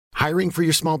Hiring for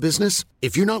your small business?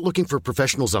 If you're not looking for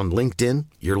professionals on LinkedIn,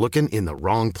 you're looking in the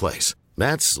wrong place.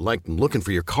 That's like looking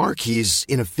for your car keys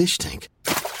in a fish tank.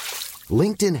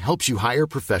 LinkedIn helps you hire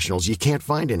professionals you can't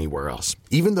find anywhere else,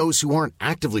 even those who aren't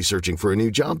actively searching for a new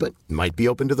job but might be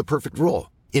open to the perfect role.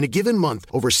 In a given month,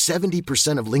 over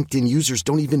 70% of LinkedIn users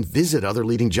don't even visit other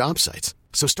leading job sites.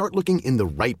 So start looking in the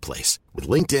right place. With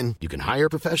LinkedIn, you can hire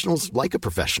professionals like a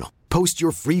professional. Post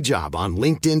your free job on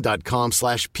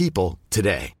linkedin.com/people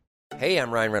today. Hey,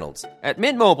 I'm Ryan Reynolds. At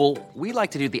Mint Mobile, we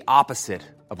like to do the opposite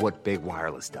of what Big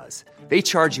Wireless does. They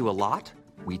charge you a lot,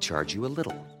 we charge you a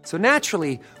little. So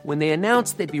naturally, when they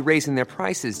announced they'd be raising their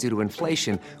prices due to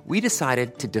inflation, we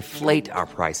decided to deflate our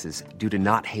prices due to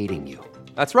not hating you.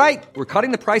 That's right. We're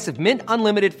cutting the price of Mint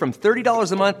Unlimited from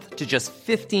 $30 a month to just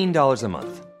 $15 a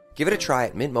month. Give it a try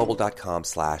at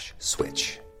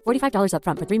mintmobile.com/switch. $45 up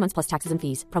front for 3 months plus taxes and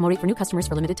fees. Promo rate for new customers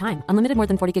for limited time. Unlimited more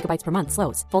than 40 gigabytes per month.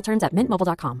 Slows full terms at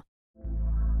mintmobile.com.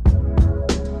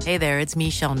 Hey there, it's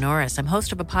Michelle Norris. I'm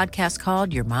host of a podcast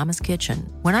called Your Mama's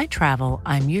Kitchen. When I travel,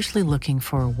 I'm usually looking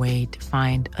for a way to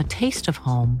find a taste of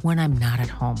home when I'm not at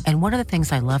home. And one of the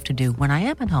things I love to do when I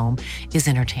am at home is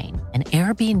entertain. And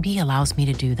Airbnb allows me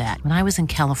to do that. When I was in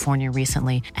California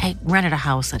recently, I rented a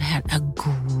house that had a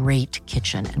great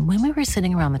kitchen. And when we were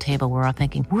sitting around the table, we were all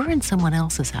thinking, we're in someone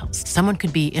else's house. Someone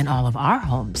could be in all of our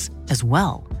homes as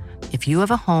well. If you have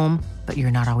a home, but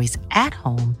you're not always at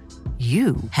home,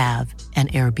 you have an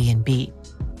Airbnb.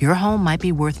 Your home might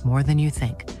be worth more than you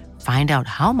think. Find out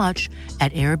how much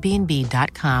at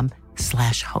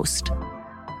airbnb.com/host.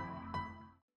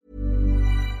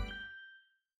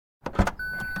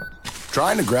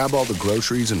 Trying to grab all the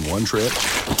groceries in one trip?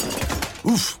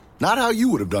 Oof, not how you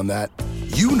would have done that.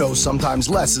 You know sometimes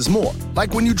less is more.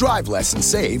 Like when you drive less and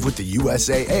save with the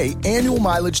USAA annual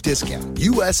mileage discount.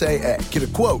 USAA. Get a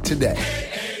quote today.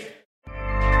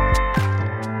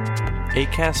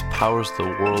 Acast powers the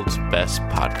world's best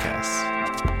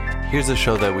podcasts. Here's a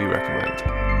show that we recommend.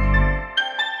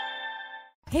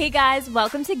 Hey guys,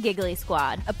 welcome to Giggly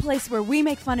Squad. A place where we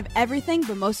make fun of everything,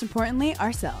 but most importantly,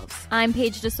 ourselves. I'm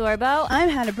Paige DeSorbo. I'm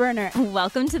Hannah Berner.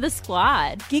 Welcome to the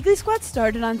squad. Giggly Squad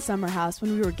started on Summer House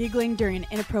when we were giggling during an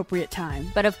inappropriate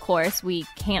time. But of course, we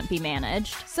can't be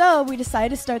managed. So we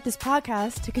decided to start this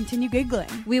podcast to continue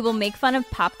giggling. We will make fun of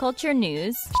pop culture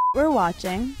news, we're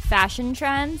watching, fashion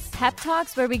trends, pep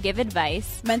talks where we give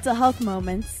advice, mental health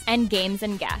moments, and games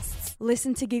and guests.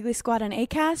 Listen to Giggly Squad on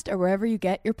Acast or wherever you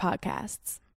get your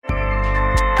podcasts.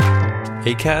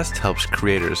 Acast helps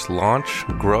creators launch,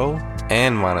 grow,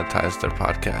 and monetize their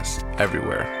podcasts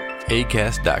everywhere.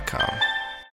 Acast.com.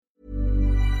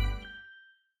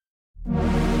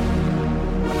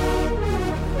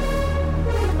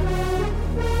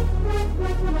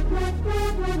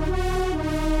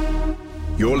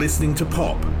 You're listening to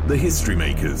Pop, The History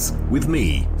Makers, with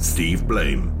me, Steve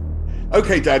Blame.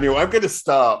 Okay, Daniel, I'm going to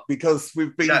start because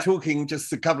we've been talking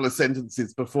just a couple of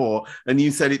sentences before, and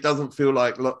you said it doesn't feel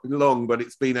like long, but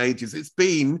it's been ages. It's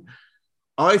been,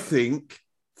 I think,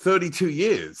 32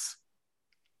 years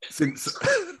since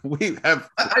we have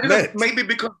I don't know, maybe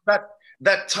because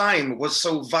that time was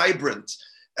so vibrant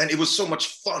and it was so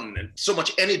much fun and so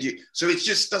much energy. So it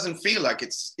just doesn't feel like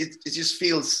it just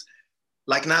feels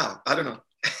like now. I don't know.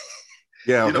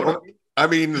 Yeah. You know what I mean? I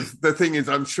mean, the thing is,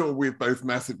 I'm sure we've both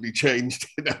massively changed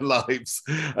in our lives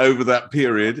over that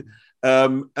period.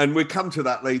 And we'll come to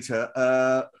that later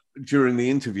during the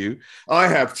interview. I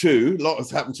have too. A lot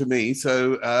has happened to me.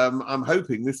 So I'm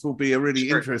hoping this will be a really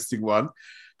interesting one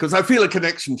because I feel a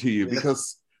connection to you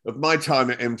because of my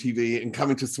time at MTV and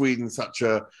coming to Sweden such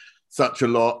a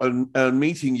lot and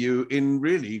meeting you in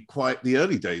really quite the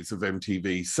early days of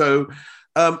MTV. So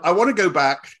I want to go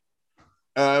back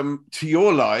to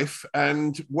your life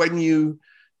and when you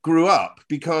grew up,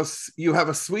 because you have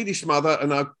a Swedish mother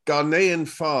and a Ghanaian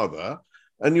father,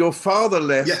 and your father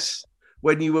left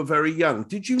when you were very young.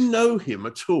 Did you know him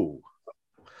at all?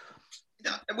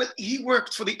 Yeah, well, he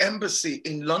worked for the embassy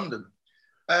in London.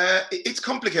 It's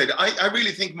complicated. I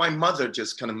really think my mother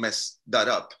just kind of messed that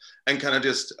up and kind of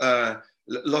just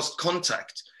lost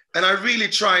contact. And I really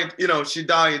tried, she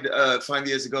died 5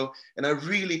 years ago, and I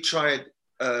really tried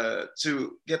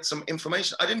to get some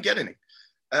information. I didn't get any.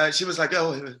 She was like,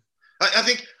 I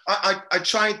think I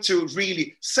tried to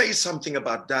really say something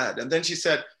about Dad. And then she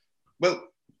said, well,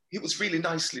 he was really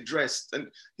nicely dressed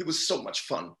and he was so much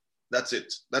fun. That's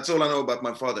it. That's all I know about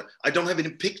my father. I don't have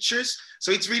any pictures.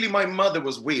 So it's really my mother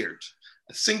was weird.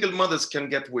 Single mothers can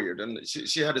get weird. And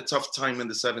she had a tough time in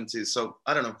the 70s. So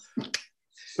I don't know.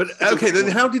 But okay,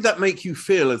 then how did that make you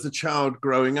feel as a child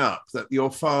growing up that your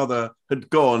father had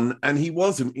gone and he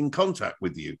wasn't in contact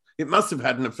with you? It must have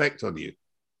had an effect on you.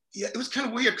 Yeah, it was kind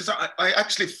of weird because I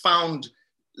actually found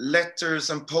letters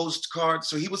and postcards.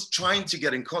 So he was trying to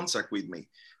get in contact with me.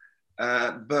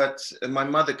 But my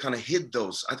mother kind of hid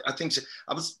those. I think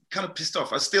I was kind of pissed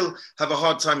off. I still have a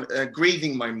hard time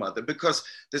grieving my mother because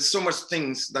there's so much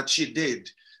things that she did,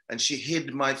 and she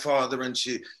hid my father and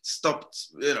she stopped,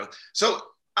 So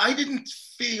I didn't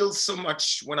feel so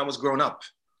much when I was growing up.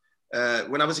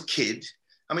 When I was a kid,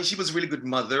 I mean, she was a really good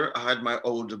mother. I had my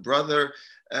older brother.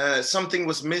 Something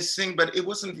was missing, but it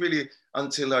wasn't really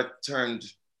until I turned,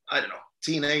 I don't know,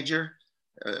 teenager.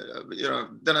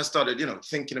 Then I started,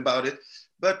 thinking about it.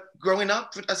 But growing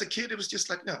up as a kid, it was just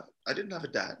like, no, I didn't have a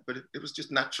dad, but it was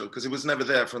just natural because it was never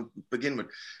there from the begin with.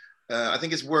 I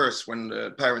think it's worse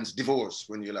when parents divorce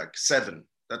when you're like 7.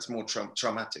 That's more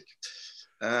traumatic.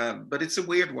 But it's a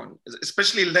weird one,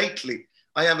 especially lately.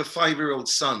 I have a 5-year-old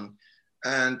son,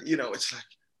 and, it's like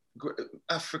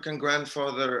African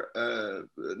grandfather,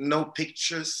 no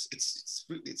pictures.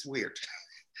 It's weird.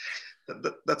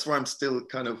 That's why I'm still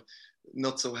kind of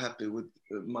not so happy with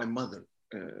my mother,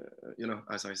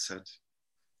 as I said.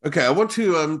 Okay, I want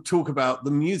to talk about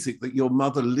the music that your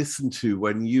mother listened to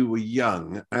when you were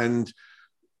young and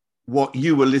what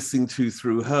you were listening to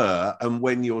through her and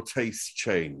when your tastes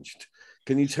changed.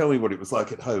 Can you tell me what it was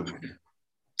like at home?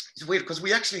 It's weird because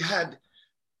we actually had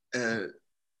 2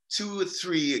 or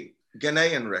 3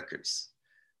 Ghanaian records.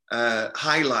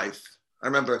 High Life. I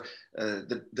remember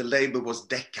the label was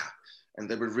Decca, and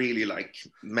they were really like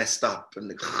messed up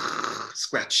and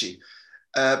scratchy.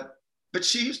 But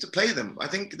she used to play them. I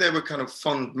think they were kind of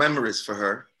fond memories for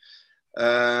her.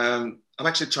 I'm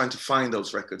actually trying to find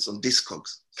those records on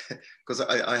Discogs because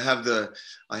I have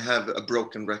a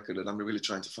broken record and I'm really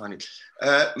trying to find it.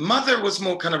 Mother was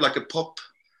more kind of like a pop,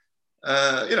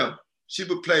 she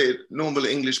would play normal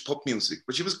English pop music,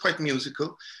 but she was quite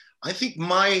musical. I think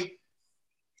I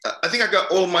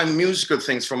got all my musical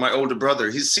things from my older brother.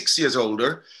 He's 6 years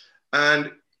older, and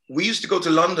we used to go to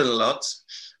London a lot.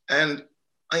 And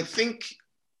I think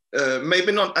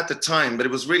maybe not at the time, but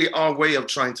it was really our way of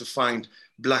trying to find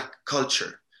Black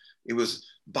culture. It was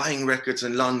buying records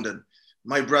in London.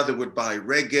 My brother would buy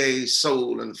reggae,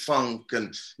 soul, and funk,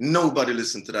 and nobody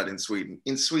listened to that in Sweden.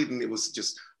 In Sweden, it was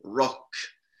just rock,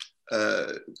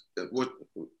 what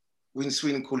we in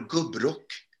Sweden call gubbrock,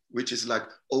 which is like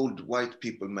old white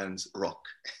people men's rock.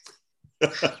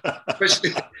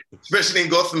 especially in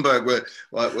Gothenburg,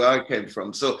 where I came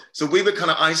from. So we were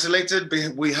kind of isolated.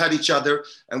 We had each other,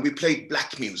 and we played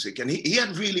Black music. And he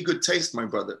had really good taste, my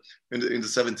brother, in the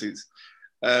 70s.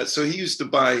 So he used to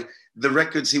buy the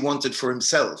records he wanted for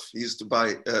himself. He used to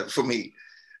buy for me.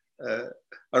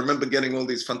 I remember getting all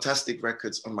these fantastic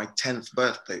records on my 10th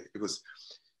birthday. It was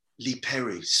Lee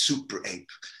Perry, Super Ape,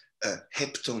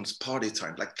 Heptones, Party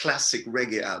Time, like classic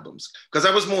reggae albums. Because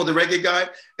I was more the reggae guy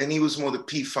and he was more the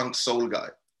P-Funk soul guy.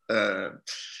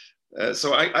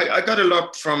 So I got a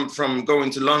lot from going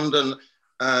to London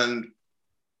and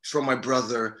from my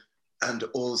brother, and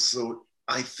also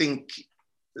I think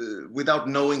without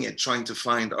knowing it, trying to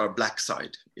find our Black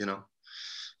side,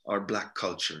 our Black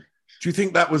culture. Do you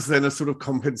think that was then a sort of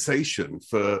compensation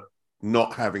for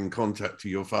not having contact to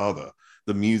your father,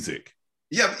 the music?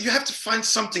 Yeah, you have to find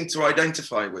something to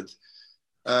identify with.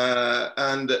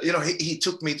 He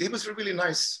took me, it was really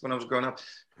nice when I was growing up.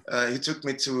 He took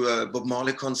me to a Bob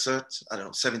Marley concert, I don't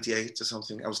know, 78 or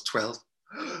something. I was 12.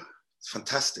 It's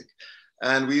fantastic.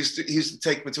 And he used to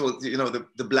take me to,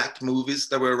 the Black movies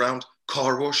that were around.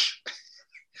 Car Wash.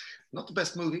 Not the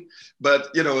best movie,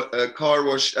 but, Car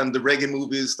Wash and the reggae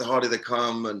movies, The Harder They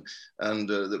Come, and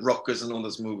the Rockers and all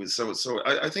those movies. So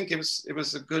I think it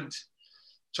was a good,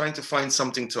 trying to find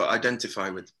something to identify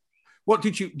with. What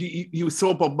did you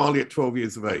saw Bob Marley at 12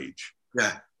 years of age?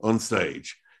 Yeah. On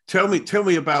stage. Tell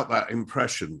me about that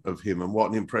impression of him and what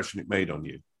an impression it made on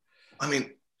you.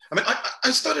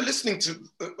 I started listening to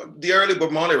the early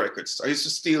Bob Marley records. I used to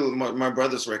steal my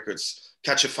brother's records.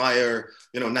 Catch a Fire,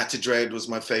 Natty Dread was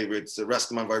my favorite, the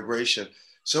Rastaman Vibration.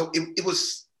 So it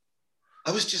was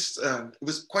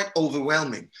quite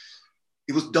overwhelming.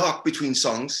 It was dark between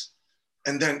songs,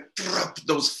 and then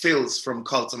those fills from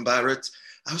Carlton Barrett.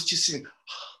 I was just sitting,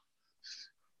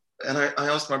 and I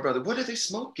asked my brother, what are they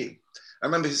smoking? I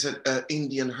remember he said,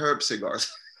 Indian herb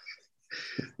cigars.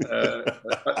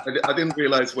 I didn't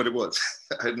realize what it was.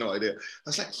 I had no idea. I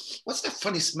was like, what's that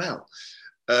funny smell?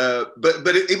 But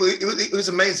it was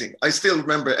amazing. I still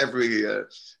remember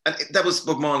and that was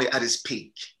Bob Marley at his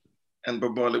peak, and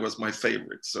Bob Marley was my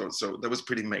favorite. So that was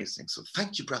pretty amazing. So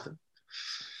thank you, brother.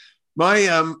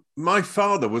 My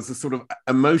father was a sort of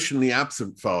emotionally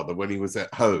absent father when he was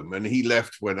at home, and he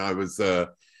left when I was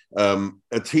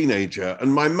a teenager.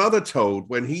 And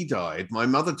when he died, my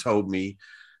mother told me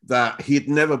that he had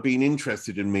never been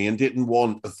interested in me and didn't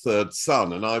want a third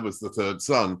son. And I was the third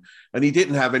son. And he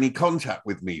didn't have any contact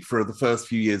with me for the first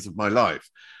few years of my life.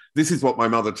 This is what my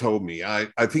mother told me. I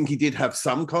think he did have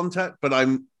some contact, but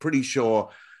I'm pretty sure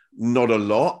not a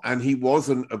lot. And he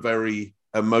wasn't a very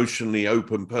emotionally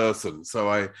open person. So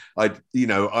I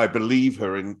believe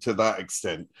her to that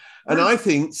extent. And I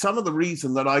think some of the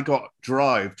reason that I got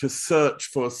drive to search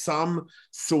for some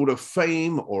sort of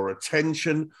fame or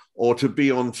attention or to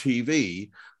be on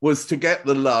TV was to get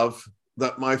the love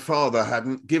that my father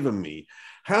hadn't given me.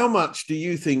 How much do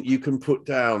you think you can put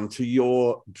down to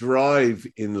your drive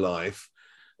in life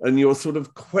and your sort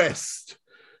of quest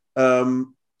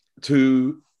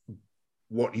to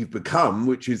what you've become,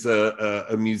 which is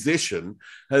a musician,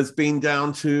 has been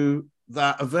down to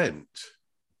that event?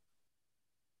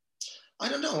 I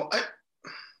don't know.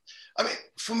 I mean,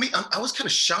 for me, I was kind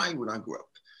of shy when I grew up.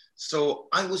 So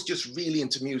I was just really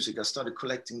into music. I started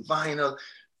collecting vinyl.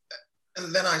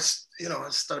 And then I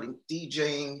started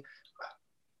DJing.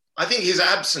 I think his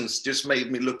absence just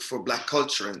made me look for Black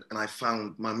culture, and I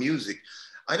found my music.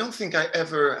 I don't think I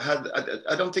ever had,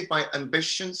 I don't think my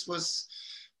ambitions was,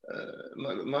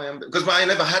 because I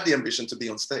never had the ambition to be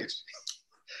on stage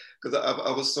because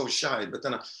I was so shy. But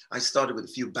then I started with a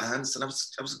few bands, and I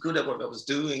was good at what I was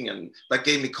doing, and that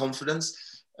gave me confidence.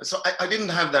 So I didn't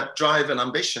have that drive and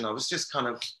ambition. I was just kind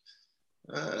of,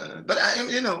 but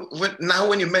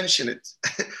when you mention it,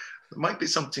 there might be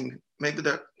something, maybe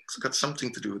that's got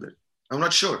something to do with it. I'm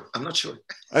not sure.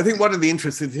 I think one of the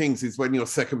interesting things is when your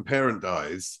second parent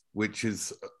dies, which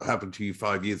has happened to you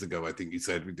 5 years ago, I think you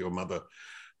said, with your mother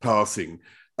passing,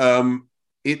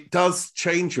 it does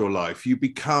change your life. You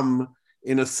become,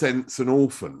 in a sense, an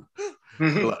orphan,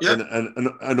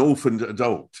 an orphaned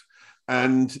adult.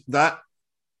 And that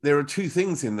there are two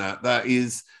things in that. That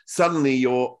is, suddenly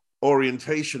your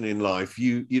orientation in life,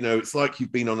 it's like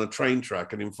you've been on a train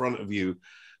track and in front of you,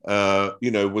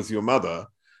 was your mother.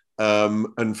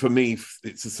 And for me,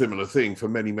 it's a similar thing for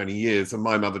many, many years. And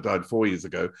my mother died 4 years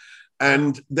ago.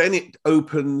 And then it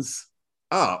opens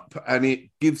up and it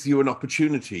gives you an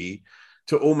opportunity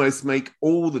to almost make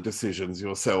all the decisions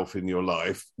yourself in your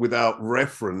life without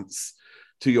reference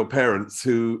to your parents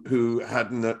who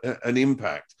had an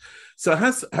impact. So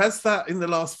has that in the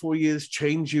last 4 years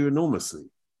changed you enormously?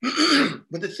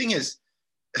 But the thing is,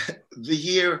 the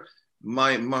year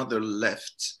my mother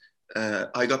left,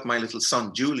 I got my little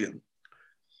son, Julian.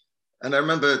 And I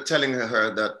remember telling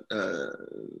her that,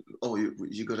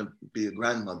 you're going to be a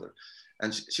grandmother.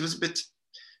 And she was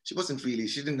she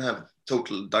didn't have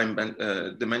total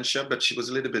dementia, but she was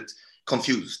a little bit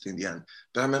confused in the end.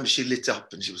 But I remember she lit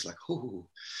up and she was like, oh.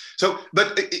 So,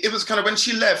 but it was kind of when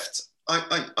she left,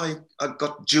 I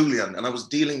got Julian and I was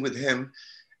dealing with him.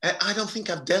 And I don't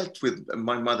think I've dealt with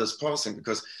my mother's passing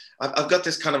because I've got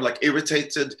this kind of like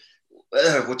irritated,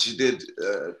 what she did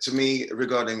to me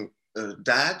regarding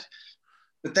dad.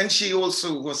 But then she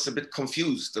also was a bit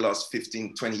confused the last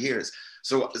 15, 20 years.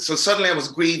 So suddenly I was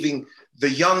grieving the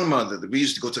young mother that we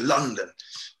used to go to London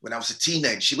when I was a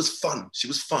teenager. She was fun.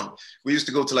 We used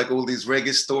to go to like all these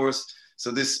reggae stores.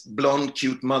 So this blonde,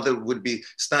 cute mother would be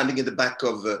standing in the back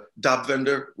of a dub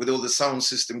vendor with all the sound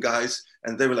system guys.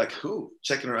 And they were like,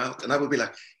 checking her out. And I would be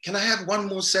like, can I have one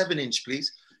more 7-inch,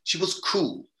 please? She was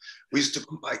cool. We used to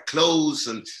buy clothes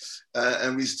and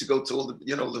we used to go to all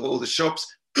the, all the shops.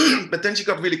 But then she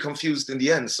got really confused in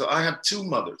the end. So I had two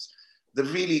mothers. The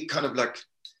really kind of like,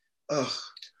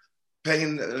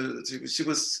 pain. She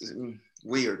was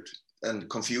weird and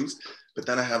confused. But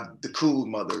then I have the cool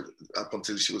mother up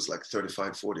until she was like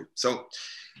 35, 40. So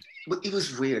it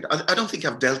was weird. I don't think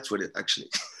I've dealt with it, actually.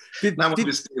 Now I'm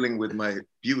just dealing with my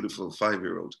beautiful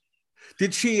 5-year-old.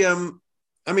 Did she,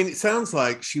 it sounds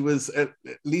like she was, at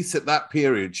least at that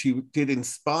period, she did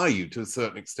inspire you to a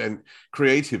certain extent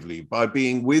creatively by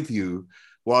being with you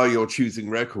while you're choosing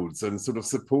records and sort of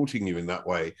supporting you in that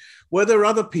way. Were there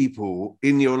other people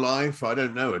in your life, I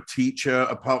don't know, a teacher,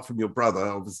 apart from your brother,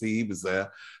 obviously he was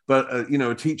there, but,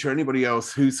 a teacher, anybody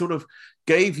else who sort of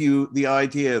gave you the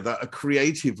idea that a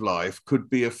creative life could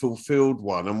be a fulfilled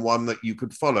one and one that you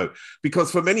could follow?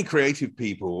 Because for many creative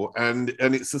people, and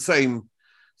it's the same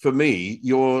for me,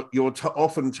 you're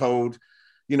often told,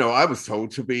 I was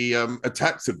told to be a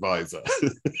tax advisor,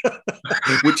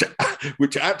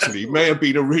 which actually may have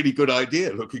been a really good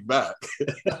idea looking back,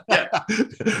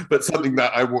 but something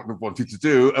that I wouldn't have wanted to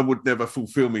do and would never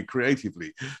fulfill me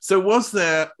creatively. So were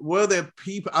there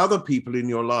other people in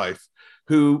your life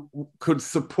who could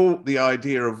support the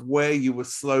idea of where you were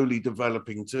slowly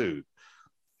developing to?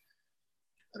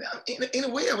 In a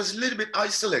way, I was a little bit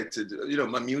isolated,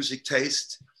 my music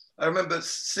taste. I remember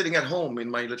sitting at home in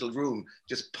my little room,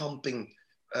 just pumping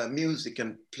music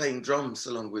and playing drums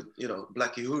along with,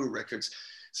 Blackie Uhuru records.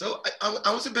 So I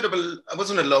was I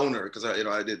wasn't a loner because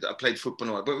I played football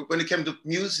and all, but when it came to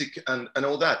music and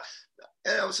all that,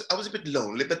 I was a bit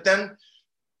lonely. But then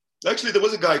actually there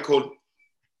was a guy called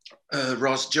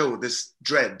Ross Joe, this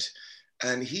Dread,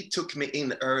 and he took me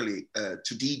in early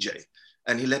to DJ,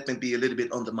 and he let me be a little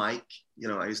bit on the mic.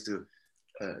 I used to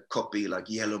copy like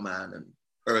Yellow Man and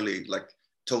early like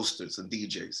Toasters and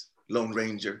DJs, Lone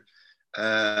Ranger.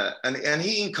 And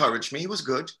he encouraged me. He was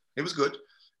good.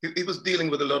 He was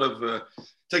dealing with a lot of,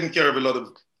 taking care of a lot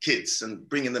of kids and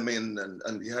bringing them in.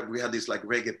 And we had these like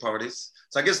reggae parties.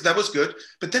 So I guess that was good.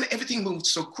 But then everything moved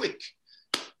so quick.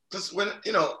 Because when,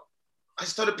 I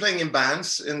started playing in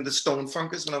bands in the Stone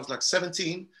Funkers when I was like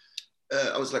 17.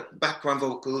 I was like background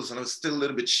vocals and I was still a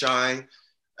little bit shy.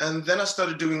 And then I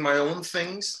started doing my own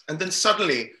things. And then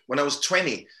suddenly, when I was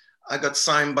 20, I got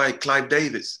signed by Clive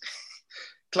Davis.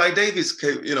 Clive Davis,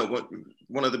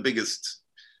 one of the biggest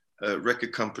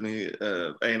record company,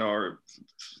 A&R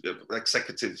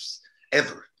executives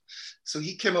ever. So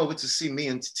he came over to see me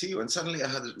and Tio, and suddenly I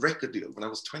had a record deal when I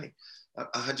was 20.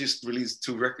 I had just released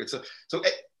 2 records. So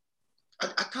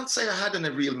I can't say I had any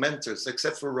real mentors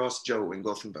except for Ross Joe in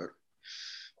Gothenburg.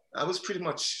 I was pretty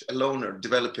much a loner,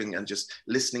 developing and just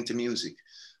listening to music.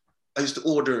 I used to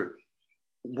order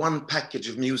 1 package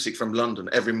of music from London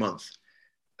every month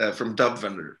from Dub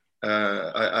Vendor.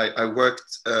 I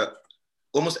worked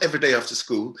almost every day after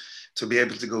school to be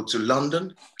able to go to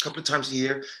London a couple of times a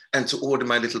year and to order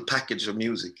my little package of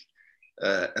music.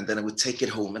 And then I would take it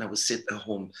home and I would sit at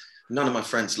home. None of my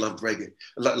friends liked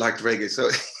reggae.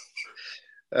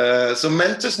 So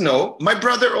mentors, no. My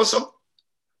brother also,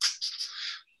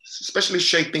 especially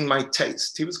shaping my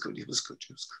taste. He was good.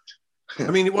 I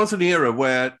mean, it was an era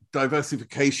where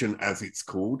diversification, as it's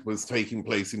called, was taking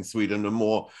place in Sweden, and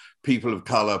more people of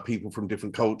color, people from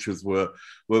different cultures were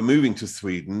moving to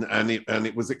Sweden, and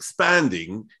it was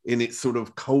expanding in its sort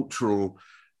of cultural,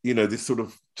 this sort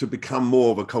of to become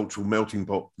more of a cultural melting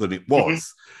pot than it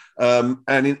was. Mm-hmm.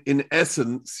 And in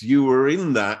essence, you were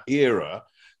in that era.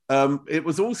 It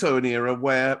was also an era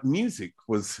where music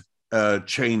was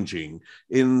changing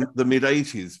in the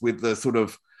mid-'80s with the sort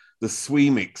of the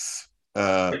Swemix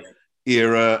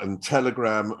era and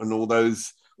Telegram and all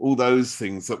those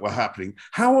things that were happening.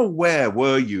 How aware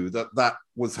were you that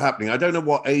was happening? I don't know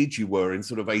what age you were in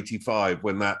sort of 85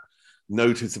 when that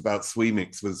notice about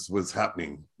Swemix was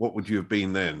happening. What would you have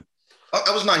been then?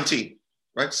 I was 19,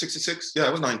 right? 66? Yeah, I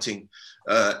was 19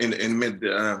 in mid...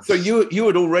 So you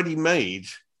had already made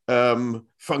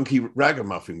Funky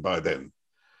Ragamuffin by then?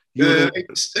 I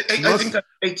think that's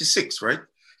 86, right?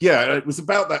 Yeah, it was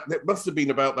about that. It must have been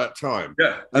about that time.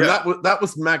 Yeah, and that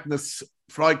was Magnus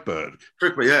Frykberg.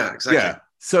 Yeah, exactly. Yeah.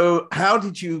 So how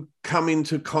did you come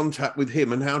into contact with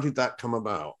him, and how did that come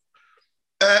about?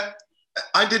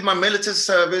 I did my military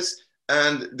service,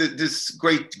 and this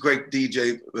great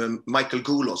DJ Michael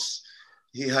Goulos,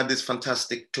 he had this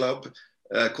fantastic club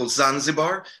called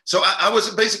Zanzibar. So I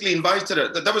was basically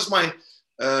invited. That was my.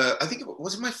 I think it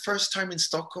was my first time in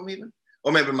Stockholm even,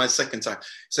 or maybe my second time.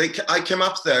 So I came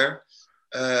up there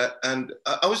and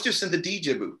I was just in the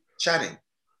DJ booth chatting.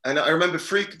 And I remember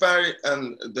Frykberg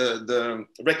and the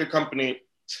record company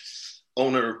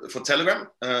owner for Telegram,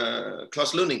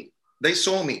 Claes Lunning, they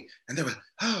saw me and they were,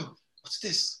 oh, what's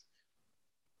this?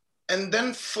 And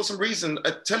then for some reason,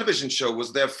 a television show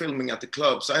was there filming at the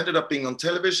club. So I ended up being on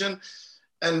television.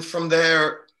 And from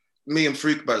there, me and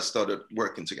Frykberg started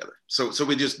working together. So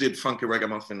we just did Funky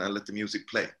Ragamuffin and let the music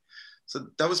play. So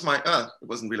that was it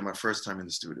wasn't really my first time in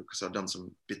the studio because I've done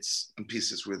some bits and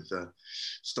pieces with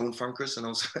Stone Funkers and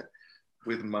also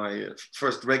with my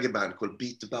first reggae band called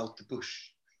Beat About the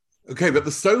Bush. Okay, but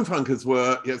the Stone Funkers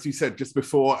were, as you said, just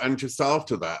before and just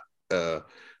after that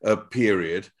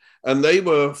period. And they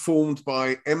were formed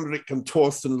by Emmerich and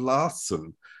Torsten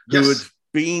Larsson, who had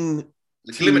been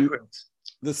to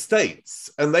the States,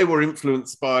 and they were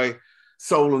influenced by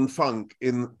soul and funk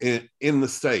in the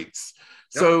States.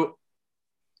 Yep. So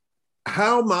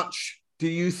how much do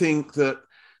you think that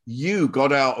you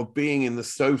got out of being in the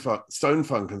Stone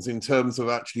Funkers in terms of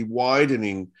actually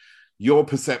widening your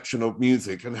perception of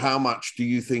music, and how much do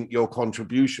you think your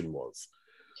contribution was?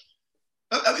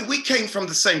 I mean, we came from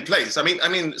the same place. I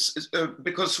mean,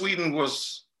 because Sweden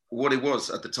was what it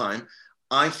was at the time,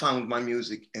 I found my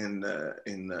music in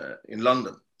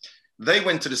London. They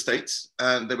went to the States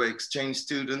and they were exchange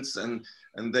students, and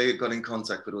they got in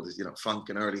contact with all this, funk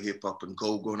and early hip hop and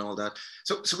go-go and all that.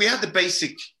 So we had the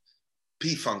basic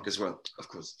P-Funk as well, of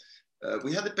course.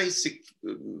 We had the basic,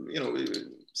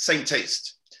 same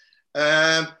taste.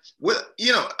 Well,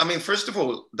 I mean, first of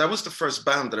all, that was the first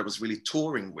band that I was really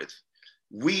touring with.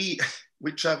 We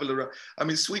traveled around. I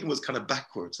mean, Sweden was kind of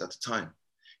backwards at the time.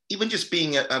 Even just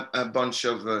being a bunch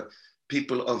of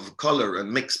people of color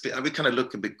and mixed, we kind of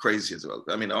look a bit crazy as well.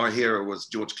 I mean, our hero was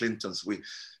George Clinton's. We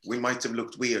might have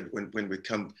looked weird when we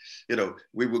come,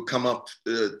 we would come up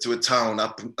to a town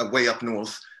way up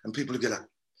north, and people would get like,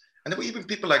 and there were even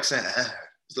people like saying,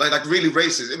 it's like really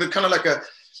racist. It was kind of like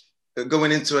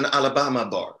going into an Alabama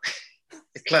bar,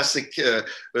 a classic,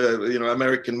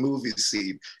 American movie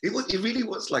scene. It really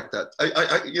was like that.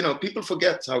 People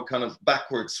forget how kind of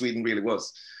backward Sweden really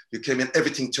was. You came in,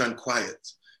 everything turned quiet.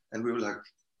 And we were like,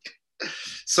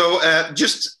 so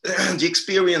just the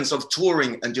experience of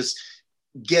touring and just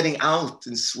getting out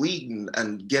in Sweden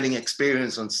and getting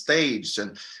experience on stage.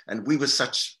 And we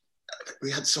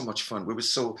had so much fun. We were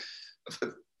so,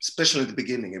 especially in the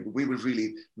beginning, we were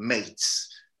really mates,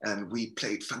 and we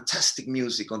played fantastic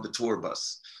music on the tour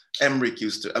bus. Emmerich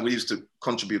we used to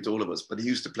contribute, all of us, but he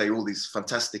used to play all these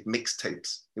fantastic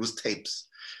mixtapes. It was tapes,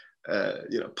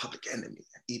 Public Enemy,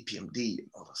 EPMD, and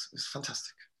all this. It was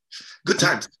fantastic. Good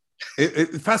times.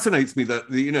 It fascinates me that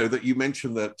that you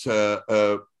mentioned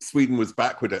that Sweden was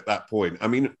backward at that point. I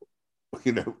mean,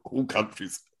 all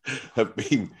countries have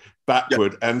been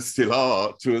backward and still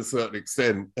are to a certain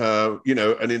extent.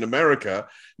 And in America,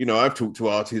 I've talked to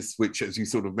artists, which, as you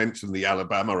sort of mentioned, the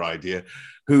Alabama idea,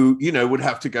 who would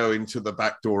have to go into the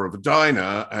back door of a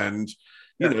diner, and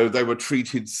they were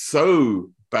treated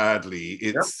so badly.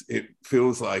 It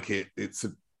feels like it's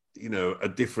a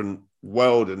different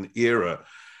world and era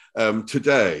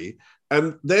today,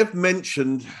 and they've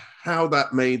mentioned how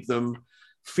that made them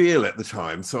feel at the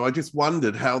time. So I just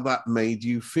wondered how that made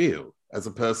you feel as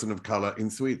a person of color in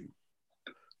Sweden.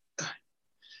 I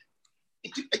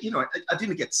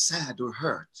didn't get sad or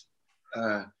hurt.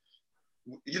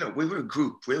 We were a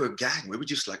group, we were a gang. We were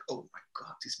just like, oh my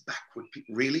God, these backward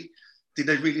people, really? Did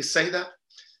they really say that?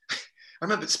 I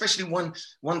remember, especially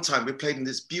one time we played in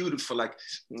this beautiful,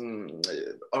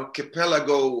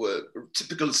 archipelago,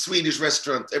 typical Swedish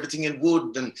restaurant, everything in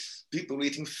wood, and people were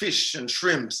eating fish and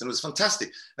shrimps, and it was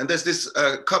fantastic. And there's this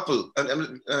couple,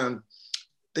 and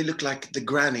they look like the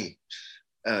granny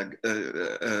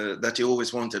that you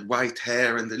always wanted, white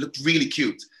hair, and they looked really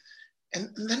cute.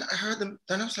 And then I heard them,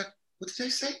 then I was like, what did they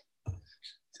say?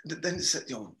 Then they said,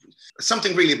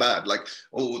 something really bad, like,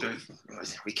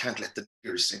 we can't let the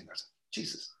beers sing.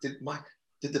 Jesus, did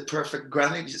the perfect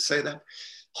granny just say that?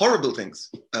 Horrible things.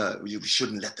 We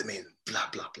shouldn't let them in, blah,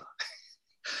 blah, blah.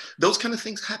 Those kind of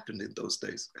things happened in those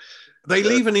days. They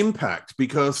leave an impact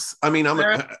because, I mean,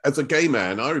 as a gay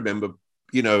man, I remember,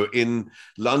 in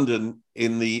London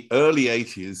in the early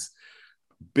 80s,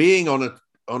 being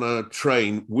on a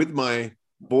train with my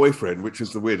boyfriend, which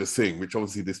was the weirdest thing, which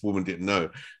obviously this woman didn't know.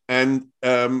 And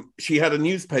she had a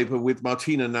newspaper with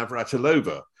Martina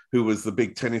Navratilova, who was the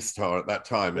big tennis star at that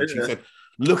time. And she said,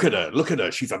 look at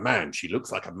her. She's a man. She looks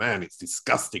like a man. It's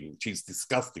disgusting. She's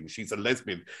disgusting. She's a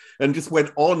lesbian. And just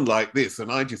went on like this.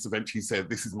 And I just eventually said,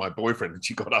 this is my boyfriend. And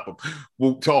she got up and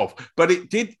walked off. But it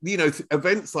did,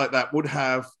 events like that would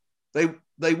have,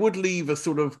 they would leave a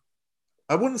sort of,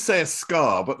 I wouldn't say a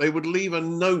scar, but they would leave a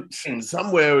note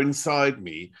somewhere inside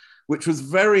me, which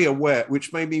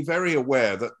made me very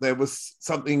aware that there was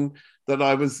something that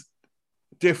I was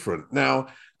different. Now,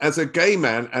 as a gay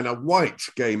man and a white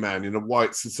gay man in a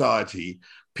white society,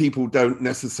 people don't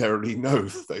necessarily know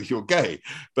that you're gay.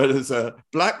 But as a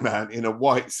black man in a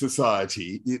white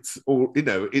society, it's all,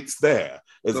 it's there,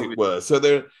 as it were. So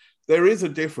there is a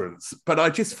difference. But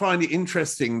I just find it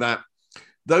interesting that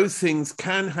those things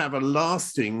can have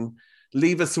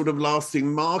leave a sort of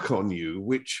lasting mark on you,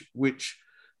 which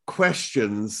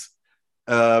questions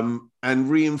and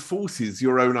reinforces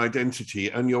your own identity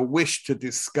and your wish to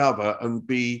discover and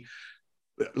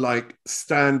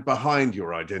stand behind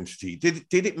your identity. Did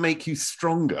it make you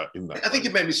stronger in that? I think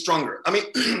it made me stronger. I mean,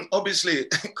 obviously,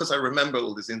 because I remember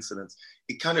all these incidents,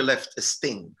 it kind of left a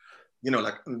sting,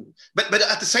 but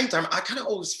at the same time, I kind of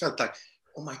always felt like,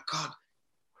 oh my God,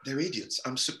 they're idiots.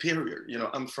 I'm superior.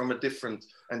 I'm from a different,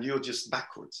 and you're just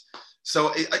backwards.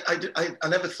 So I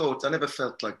never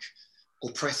felt like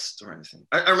oppressed or anything.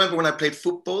 I remember when I played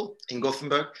football in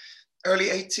Gothenburg, early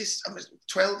 80s, I was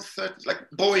 12, 13, like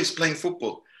boys playing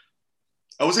football.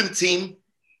 I was in a team,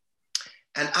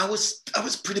 and I was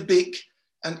pretty big,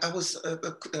 and I was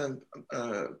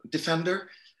a defender,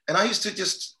 and I used to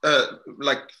just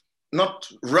not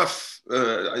rough.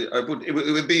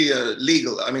 It would be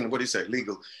legal. I mean, what do you say?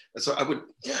 Legal. So I would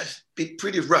be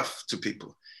pretty rough to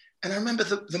people. And I remember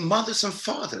the mothers and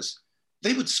fathers,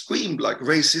 they would scream like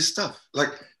racist stuff. Like,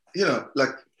 you know, like,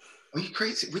 are you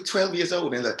crazy? We're 12 years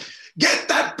old. And like, get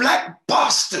that black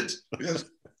bastard. You know,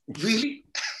 really?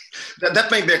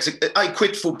 that made me actually, I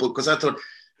quit football because I thought,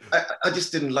 I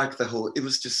just didn't like the whole,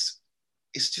 it's just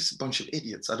a bunch of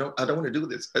idiots. I don't want to do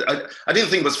this. I didn't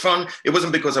think it was fun. It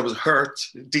wasn't because I was hurt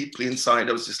deeply inside.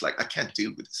 I was just like, I can't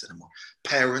deal with this anymore.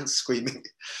 Parents screaming.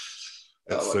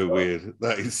 That's so weird.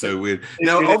 That is so weird.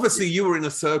 Now, obviously, you were in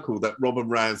a circle that Robin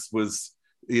Raz was,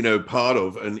 you know, part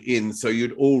of and in, so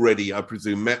you'd already, I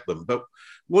presume, met them. But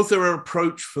was there an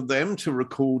approach for them to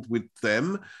record with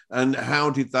them? And how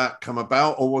did that come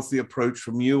about? Or was the approach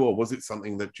from you? Or was it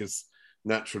something that just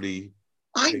naturally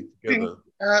came together?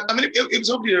 It was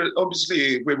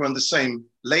obviously we were on the same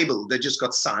label. They just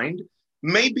got signed.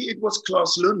 Maybe it was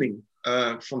Claes Lunning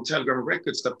from Telegram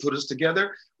Records that put us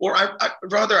together. Or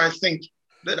I think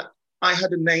that I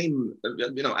had a name,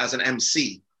 you know, as an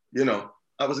MC. You know,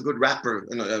 I was a good rapper,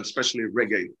 you know, especially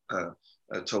reggae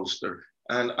toaster.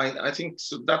 And I think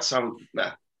so that's how,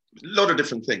 a lot of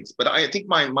different things. But I think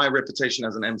my reputation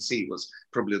as an MC was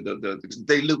probably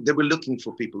they were looking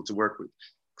for people to work with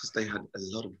because they had a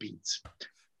lot of beats.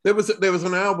 There was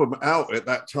an album out at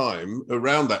that time,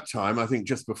 around that time, I think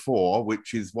just before,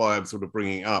 which is why I'm sort of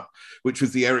bringing it up, which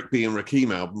was the Eric B. and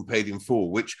Rakim album, Paid in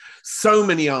Full, which so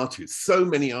many artists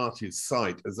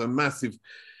cite as a massive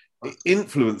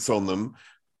influence on them.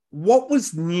 What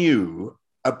was new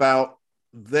about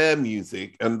their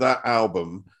music and that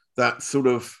album that sort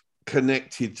of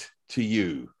connected to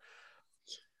you?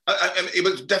 It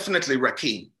was definitely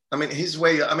Rakim. I mean, his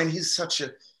way, I mean, he's such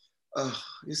an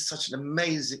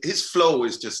amazing, his flow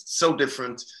is just so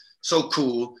different, so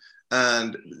cool.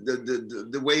 And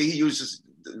the way he uses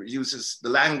the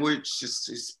language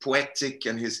is poetic,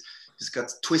 and he's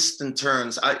got twists and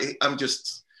turns.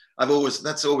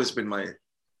 That's always been my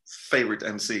favorite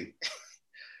MC.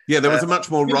 Yeah, there was a much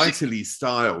more writerly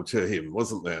style to him,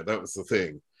 wasn't there? That was the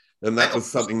thing. And that was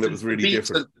something that was really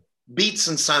different. Beats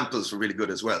and samples were really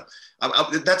good as well.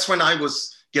 That's when I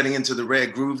was getting into the rare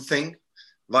groove thing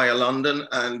via London,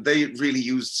 and they really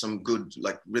used some good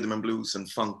like rhythm and blues and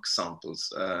funk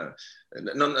samples.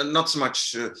 Not so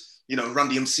much, you know, Run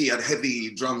DMC had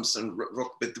heavy drums and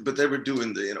rock, but they were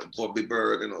doing the, you know, Bobby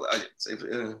Bird and all that.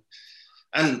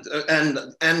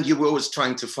 And you were always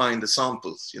trying to find the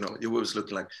samples, you know, you were always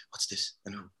looking like, what's this?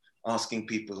 You know, asking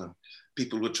people, and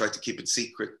people would try to keep it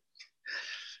secret.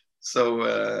 So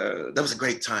that was a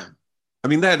great time. I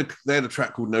mean, they had a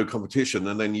track called No Competition,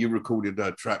 and then you recorded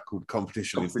a track called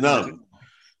Competition is None.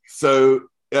 So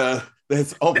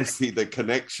there's obviously the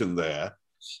connection there.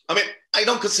 I mean, I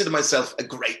don't consider myself a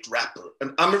great rapper,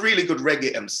 and I'm a really good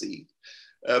reggae MC,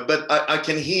 but I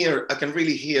can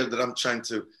really hear that I'm trying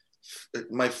to,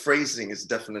 my phrasing is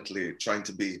definitely trying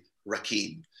to be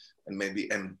Rakim and maybe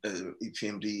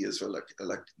EPMD as well,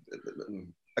 like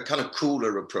a kind of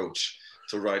cooler approach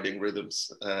to writing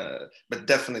rhythms, but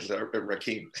definitely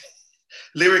Rakim.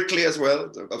 Lyrically as well,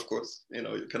 of course, you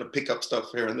know, you kind of pick up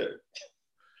stuff here and there.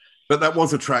 But that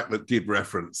was a track that did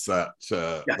reference that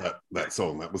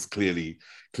song. That was clearly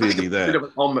there.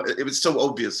 It was so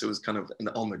obvious. It was kind of an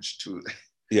homage to.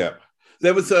 Yeah,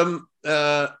 there was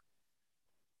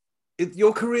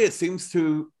your career seems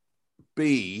to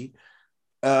be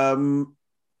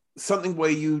something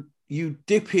where you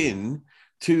dip in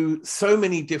to so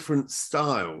many different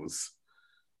styles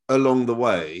along the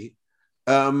way,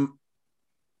 and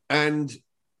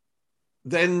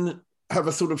then have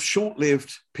a sort of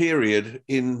short-lived period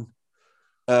in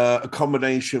a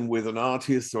combination with an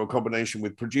artist or a combination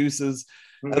with producers,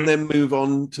 and then move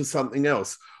on to something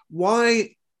else.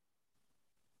 Why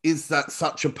is that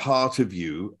such a part of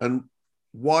you, and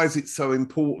why is it so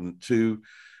important to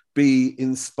be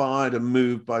inspired and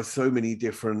moved by so many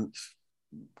different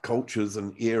cultures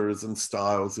and eras and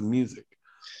styles and music?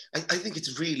 I think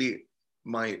it's really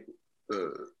my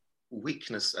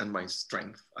weakness and my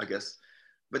strength, I guess.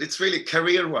 But it's really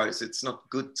career-wise, it's not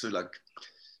good to, like,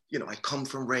 you know, I come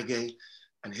from reggae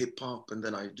and hip hop, and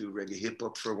then I do reggae hip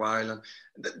hop for a while. And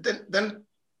then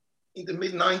in the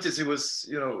mid-90s, it was,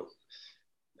 you know,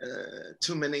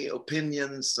 too many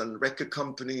opinions and record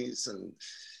companies, and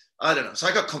I don't know. So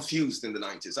I got confused in the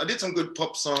 90s. I did some good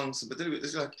pop songs, but it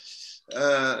was like,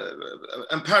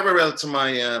 and parallel to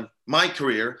my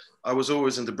career, I was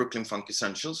always in the Brooklyn Funk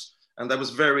Essentials, and that was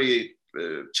very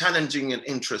challenging and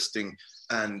interesting,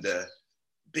 and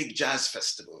big jazz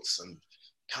festivals and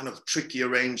kind of tricky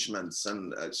arrangements,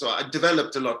 and so I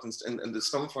developed a lot in the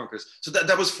Stonefunkers. So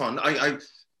that was fun.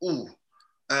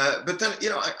 But then, you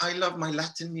know, I love my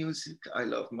Latin music. I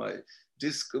love my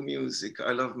disco music.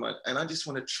 And I just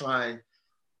want to try.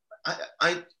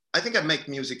 I think I make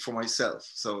music for myself.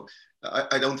 So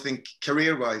I don't think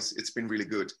career-wise it's been really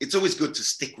good. It's always good to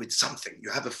stick with something.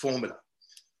 You have a formula.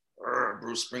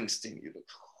 Bruce Springsteen,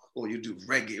 or you do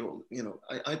reggae, or,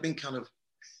 I've been kind of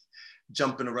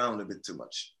jumping around a bit too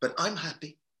much, but I'm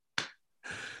happy.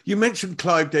 You mentioned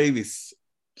Clive Davis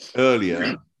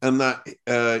earlier, and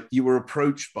that you were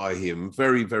approached by him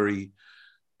very, very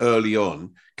early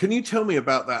on. Can you tell me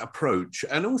about that approach?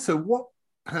 And also, what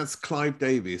has Clive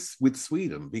Davis with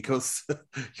Sweden? Because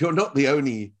you're not the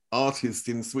only artist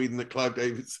in Sweden that Clive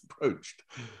Davis approached.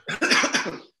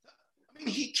 I mean,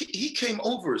 he came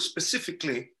over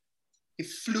specifically. He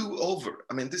flew over.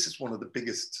 I mean, this is one of the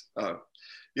biggest, and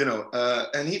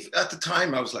he, at the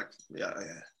time, I was like, yeah,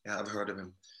 I've heard of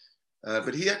him.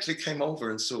 But he actually came over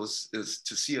and saw us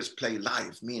to see us play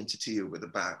live, me and Titiyo with the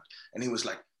band. And he was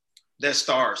like, they're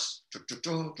stars.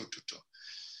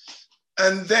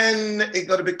 And then it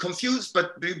got a bit confused,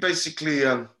 but we basically...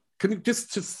 Can you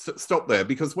just stop there?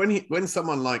 Because when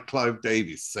someone like Clive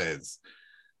Davis says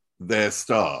they're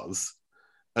stars,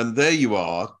 and there you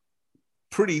are,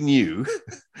 pretty new,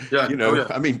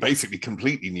 I mean, basically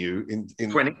completely new in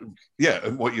 20. Yeah,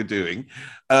 what you're doing.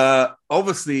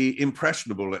 Obviously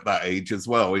impressionable at that age as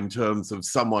well, in terms of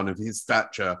someone of his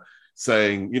stature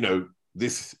saying,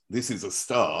 this is a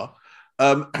star.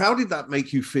 How did that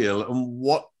make you feel? And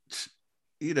what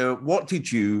were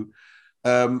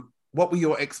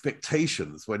your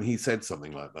expectations when he said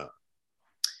something like that?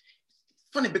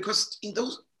 Funny, because in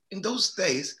those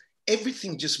days,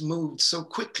 everything just moved so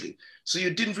quickly. So you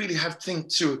didn't really have time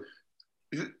to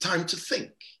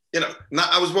think. Now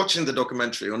I was watching the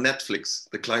documentary on Netflix,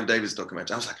 the Clive Davis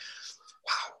documentary. I was like,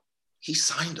 wow, he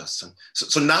signed us. And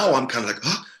so now I'm kind of like,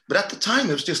 oh, but at the time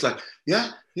it was just like,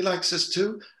 yeah, he likes us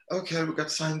too. Okay, we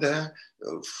got signed there.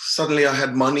 Suddenly I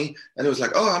had money and it was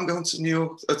like, oh, I'm going to New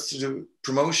York to do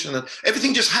promotion. And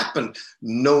everything just happened.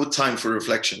 No time for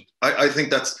reflection. I think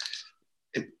that's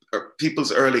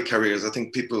people's early careers. I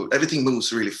think everything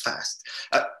moves really fast.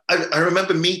 I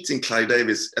remember meeting Clive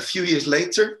Davis a few years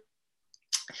later.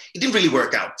 It didn't really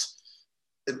work out.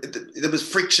 There was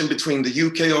friction between the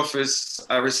UK office,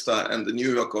 Arista, and the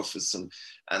New York office and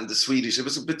the Swedish. It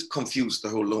was a bit confused, the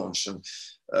whole launch. And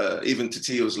even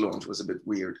Titiyo's launch was a bit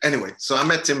weird. Anyway, so I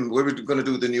met him. We were going to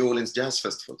do the New Orleans Jazz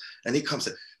Festival. And he comes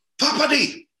and said, Papa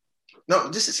D! No,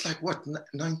 this is like, what,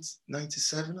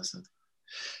 97 or something?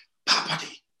 Papa D,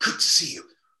 good to see you.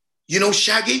 You know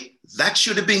Shaggy? That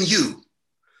should have been you.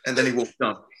 And then he walked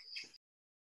on.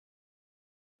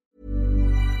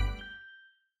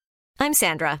 I'm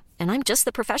Sandra, and I'm just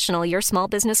the professional your small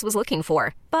business was looking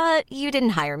for. But you didn't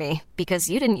hire me because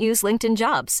you didn't use LinkedIn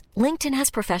Jobs. LinkedIn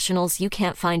has professionals you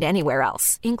can't find anywhere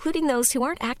else, including those who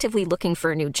aren't actively looking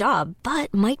for a new job,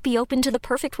 but might be open to the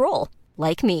perfect role,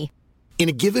 like me. In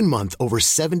a given month, over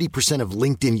 70% of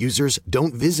LinkedIn users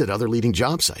don't visit other leading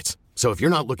job sites. So if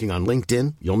you're not looking on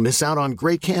LinkedIn, you'll miss out on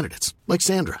great candidates like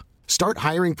Sandra. Start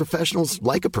hiring professionals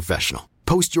like a professional.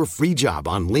 Post your free job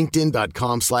on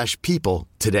linkedin.com/people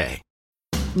today.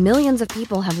 Millions of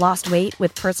people have lost weight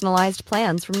with personalized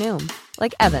plans from Noom.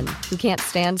 Like Evan, who can't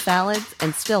stand salads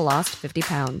and still lost 50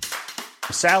 pounds.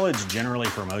 Salads generally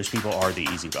for most people are the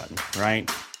easy button, right?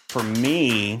 For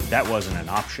me, that wasn't an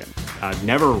option. I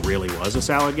never really was a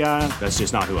salad guy. That's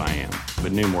just not who I am.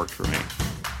 But Noom worked for me.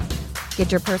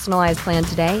 Get your personalized plan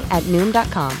today at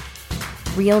Noom.com.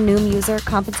 Real Noom user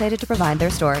compensated to provide their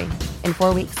story. In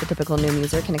 4 weeks, the typical Noom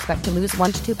user can expect to lose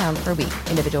 1 to 2 pounds per week.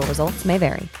 Individual results may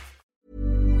vary.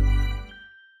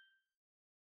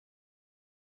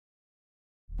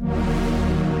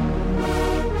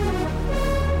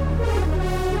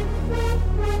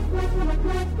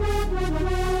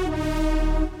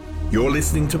 You're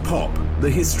listening to Pop, the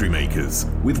History Makers,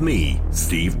 with me,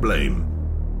 Steve Blame.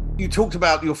 You talked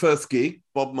about your first gig,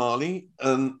 Bob Marley,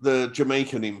 and the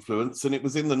Jamaican influence, and it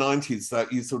was in the 90s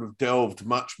that you sort of delved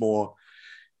much more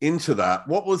into that.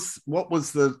 What was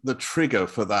the trigger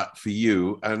for that for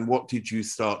you, and what did you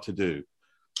start to do?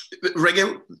 The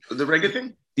reggae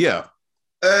thing? Yeah.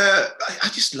 I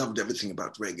just loved everything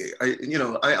about reggae.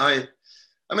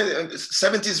 I mean,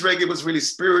 70s reggae was really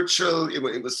spiritual.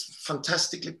 It was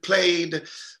fantastically played.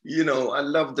 I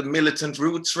loved the militant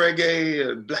roots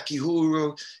reggae, Blackie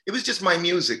Uhuru. It was just my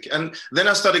music. And then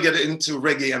I started getting into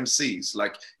reggae MCs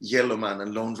like Yellowman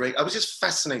and Lone Ray. I was just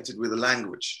fascinated with the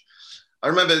language. I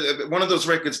remember one of those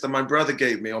records that my brother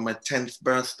gave me on my 10th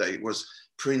birthday was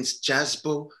Prince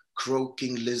Jazzbo,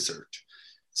 Croaking Lizard.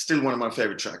 Still one of my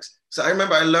favorite tracks. So I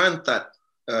remember I learned that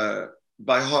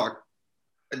by heart.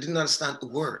 I didn't understand a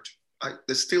word.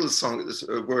 there's still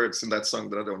words in that song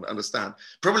that I don't understand.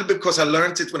 Probably because I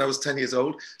learned it when I was 10 years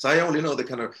old. So I only know I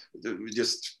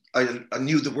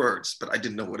knew the words, but I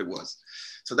didn't know what it was.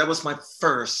 So that was my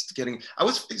first I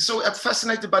was so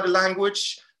fascinated by the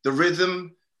language, the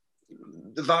rhythm,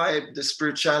 the vibe, the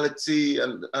spirituality,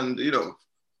 and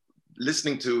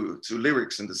listening to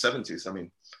lyrics in the 70s. I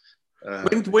mean,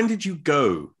 when did you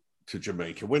go to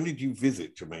Jamaica? When did you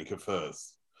visit Jamaica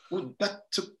first? Well,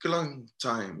 that took a long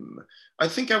time. I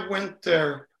think I went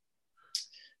there,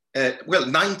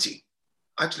 90,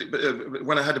 actually,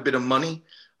 when I had a bit of money.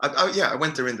 I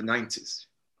went there in the 90s.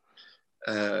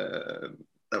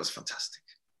 That was fantastic.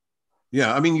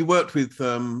 Yeah, I mean, you worked with,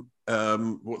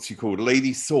 what's she called?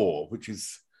 Lady Saw, which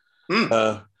is...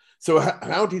 So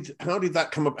how did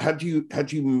that come up? Had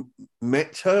you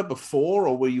met her before,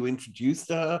 or were you introduced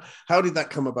to her? How did that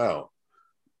come about?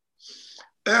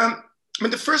 I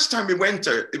mean, the first time we went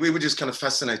there, we were just kind of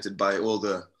fascinated by all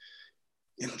the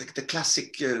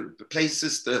classic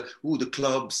places, the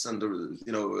clubs and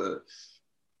the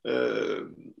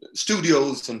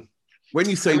studios. And when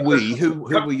you say we, who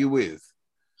were you with?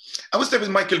 I was there with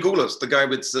Michael Goulos, the guy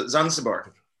with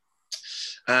Zanzibar.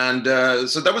 And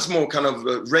so that was more kind of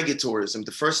reggae tourism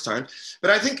the first time.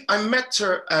 But I think I met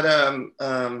her at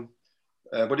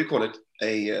what do you call it?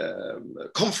 A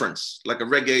conference, like a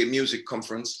reggae music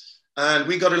conference. And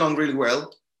we got along really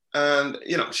well. And,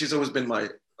 she's always been my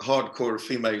hardcore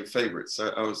female favorite.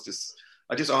 So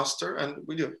I just asked her, and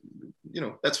we do,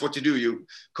 that's what you do. You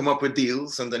come up with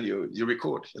deals and then you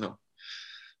record,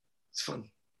 It's fun.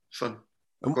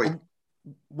 Great.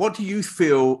 What do you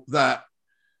feel that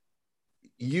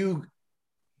you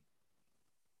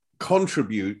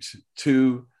contribute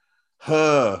to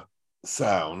her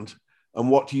sound, and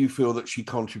what do you feel that she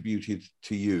contributed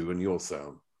to you and your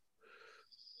sound?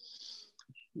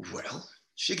 Well,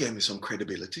 she gave me some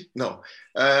credibility. No,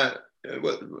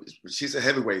 she's a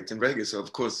heavyweight in reggae, so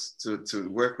of course to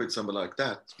work with somebody like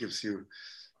that gives you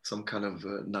some kind of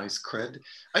nice cred.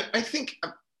 I think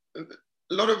a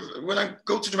lot of, when I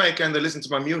go to Jamaica and they listen to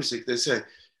my music, they say,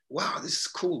 wow, this is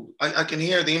cool. I can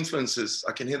hear the influences,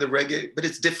 I can hear the reggae, but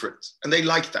it's different. And they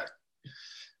like that.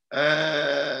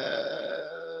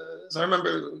 So I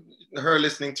remember her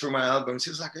listening through my album. She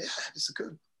was like, yeah, this is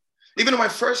good. Even on my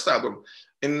first album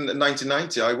in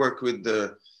 1990, I worked with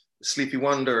Sleepy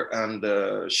Wonder and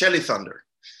Shelly Thunder.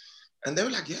 And they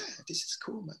were like, yeah, this is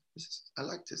cool, man. I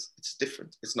like this. It's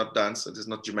different. It's not dance, it's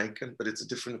not Jamaican, but it's a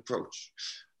different approach.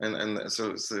 And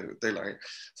so they like it.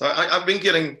 So I've been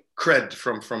getting cred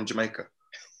from Jamaica.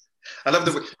 I love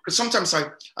the way, because sometimes I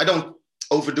don't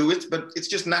overdo it, but it's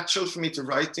just natural for me to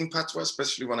write in patois,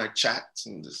 especially when I chat.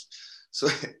 And so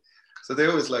they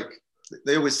always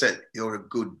say,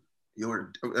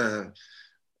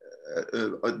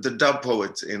 the dub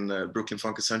poet in Brooklyn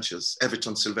Funk Essentials,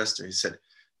 Everton Sylvester, he said,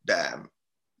 damn,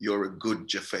 you're a good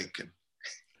Jafaican.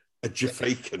 A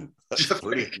Jafaican. That's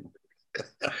brilliant.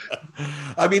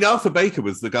 I mean, Arthur Baker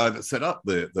was the guy that set up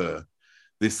this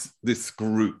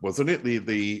group, wasn't it?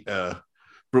 The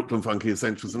Brooklyn Funky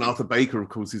Essentials. And Arthur Baker, of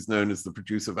course, is known as the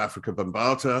producer of Africa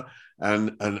Bambaataa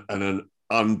and an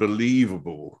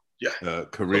unbelievable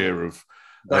career of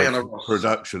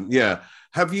production. Yeah.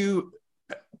 Have you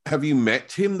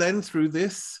met him then through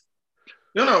this?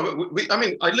 No.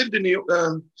 I lived in New York.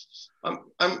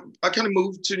 I kind of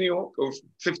moved to New York, or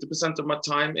 50% of my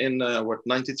time in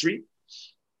 93.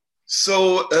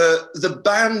 So the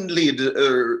band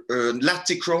leader,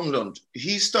 Latti Kronlund,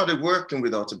 he started working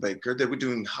with Arthur Baker. They were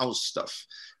doing house stuff,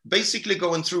 basically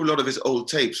going through a lot of his old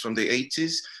tapes from the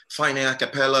 80s, finding a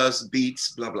cappellas,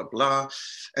 beats, blah, blah, blah.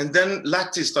 And then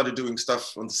Latti started doing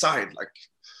stuff on the side,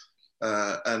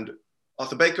 and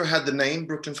Arthur Baker had the name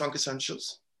Brooklyn Funk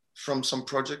Essentials from some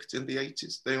project in the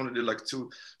 80s. They only did 2.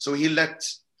 So he let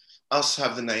us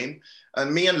have the name.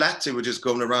 And me and Latti were just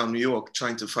going around New York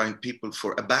trying to find people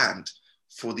for a band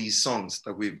for these songs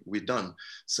that we've done.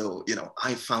 So,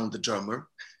 I found the drummer,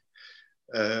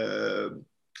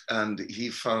 and he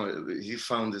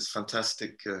found this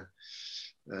fantastic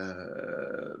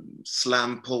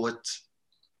slam poet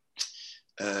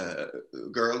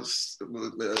girls.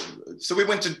 So we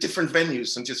went to different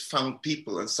venues and just found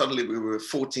people, and suddenly we were a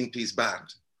 14-piece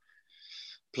band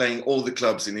playing all the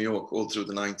clubs in New York all through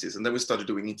the 90s. And then we started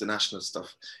doing international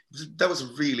stuff. That was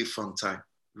a really fun time.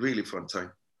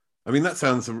 I mean, that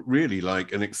sounds really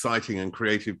like an exciting and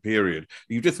creative period.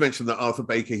 You just mentioned that Arthur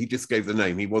Baker, he just gave the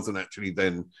name. He wasn't actually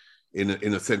then, in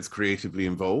a sense, creatively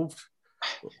involved?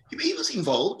 He was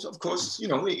involved, of course. He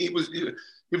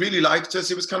really liked us.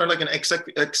 He was kind of like an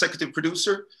executive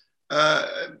producer.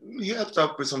 He helped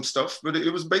out with some stuff, but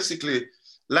it was basically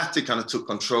Latti kind of took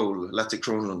control. Latti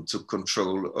Kronlund took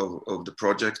control of the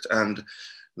project, and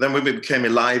then when we became a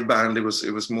live band, it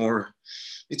was more.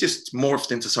 It just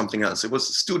morphed into something else. It was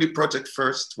a studio project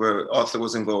first, where Arthur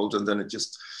was involved, and then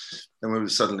we were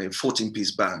suddenly a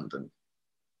 14-piece band, and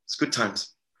it's good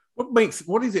times.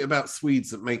 What is it about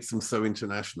Swedes that makes them so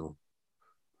international?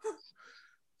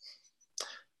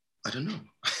 I don't know.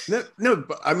 No,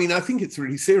 but I mean, I think it's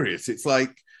really serious. It's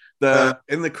like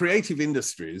in the creative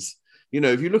industries,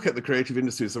 if you look at the creative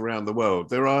industries around the world,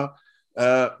 there are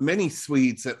many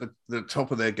Swedes at the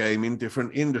top of their game in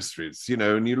different industries,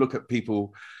 and you look at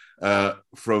people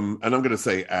from, and I'm going to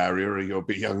say area, you're a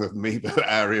bit younger than me, but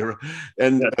area,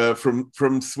 and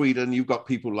from Sweden, you've got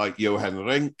people like Johan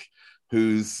Renck,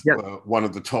 who's one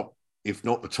of the top, if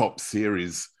not the top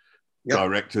series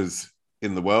directors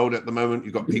in the world at the moment.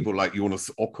 You've got people like Jonas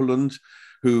Åkerlund,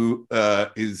 who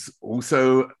is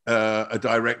also a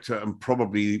director and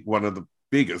probably one of the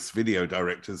biggest video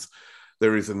directors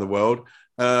there is in the world.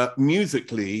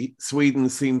 Musically, Sweden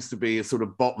seems to be a sort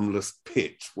of bottomless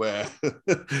pit where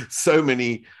so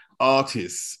many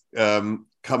artists come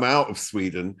out of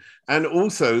Sweden, and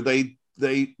also they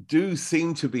do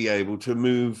seem to be able to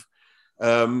move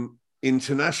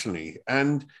internationally,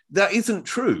 and that isn't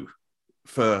true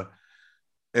for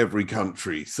every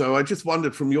country. So I just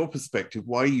wondered, from your perspective,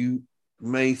 why you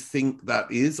may think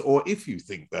that is, or if you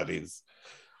think that is.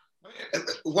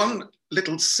 One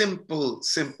little simple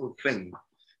thing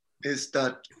is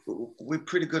that we're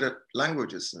pretty good at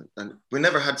languages, and we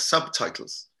never had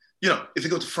subtitles. If you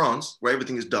go to France, where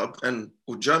everything is dubbed,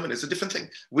 or German, it's a different thing.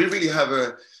 We really have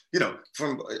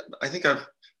I think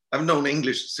I've known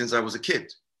English since I was a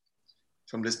kid,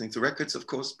 from listening to records, of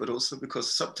course, but also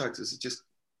because subtitles is just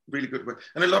really good way.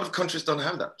 And a lot of countries don't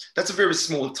have that. That's a very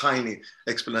small, tiny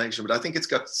explanation, but I think it's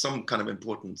got some kind of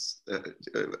importance.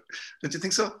 Don't you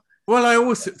think so? Well, I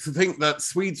also think that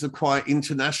Swedes are quite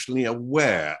internationally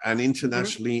aware and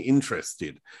internationally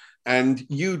interested. And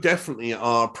you definitely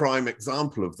are a prime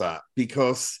example of that,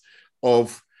 because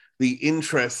of the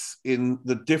interest in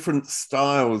the different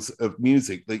styles of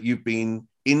music that you've been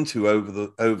into over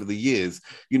the years.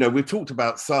 We've talked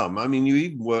about some. I mean, you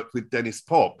even worked with Dennis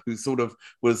Pop, who sort of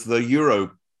was the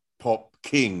Euro pop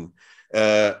king,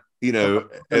 in the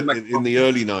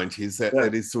early 90s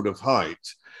at his sort of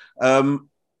height.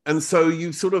 And so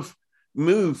you sort of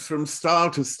moved from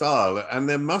style to style, and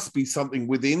there must be something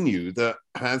within you that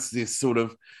has this sort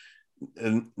of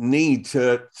need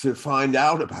to find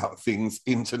out about things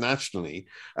internationally.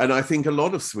 And I think a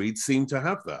lot of Swedes seem to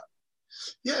have that.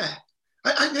 Yeah.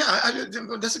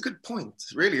 That's a good point,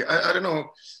 really. I don't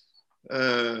know.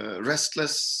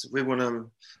 Restless. We want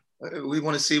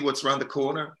to see what's around the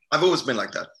corner. I've always been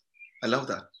like that. I love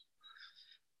that.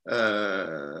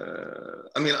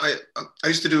 I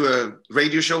used to do a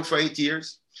radio show for 8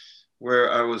 years, where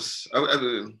it was kind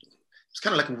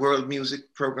of like a world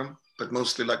music program, but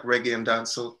mostly like reggae and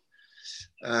dancehall.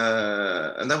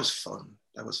 And that was fun.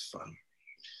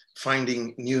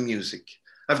 Finding new music.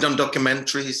 I've done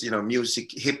documentaries,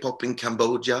 music, hip hop in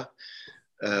Cambodia.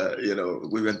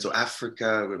 We went to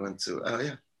Africa. We went to,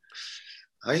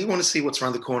 I want to see what's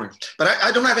around the corner. But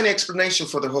I don't have any explanation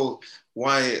for the whole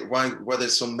why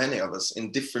there's so many of us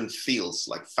in different fields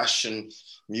like fashion,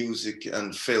 music,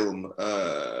 and film.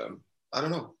 I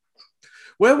don't know.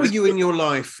 Where were you in your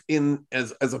life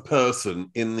as a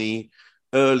person in the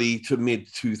early to mid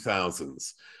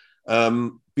 2000s?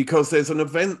 Because there's an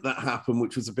event that happened,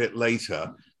 which was a bit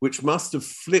later, which must have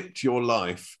flipped your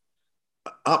life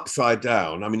upside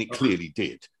down. I mean, it clearly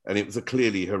did. And it was a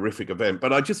clearly horrific event.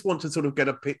 But I just want to sort of get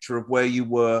a picture of where you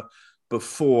were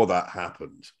before that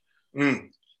happened. I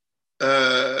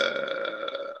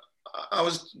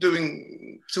was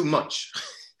doing too much.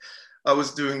 I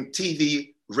was doing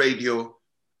TV, radio,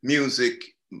 music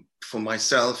for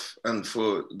myself and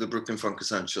for the Brooklyn Funk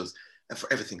Essentials, and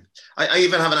for everything. I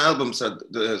even have an album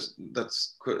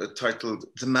that's titled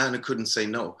The Man Who Couldn't Say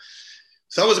No.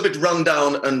 So I was a bit run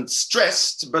down and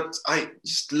stressed, but I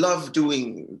just love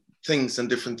doing things and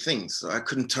different things. So I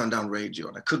couldn't turn down radio,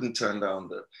 and I couldn't turn down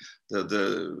the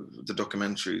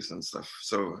documentaries and stuff.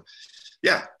 So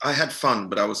yeah, I had fun,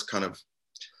 but I was kind of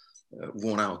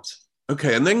worn out.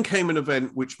 Okay, and then came an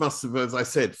event which must have, as I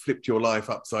said, flipped your life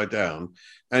upside down,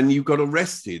 and you got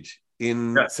arrested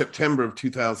in September of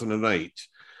 2008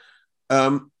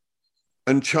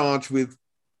 and charged with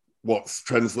what's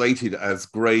translated as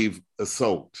grave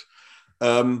assault.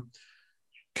 Can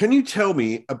you tell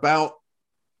me about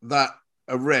that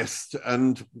arrest,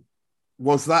 and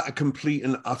was that a complete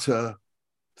and utter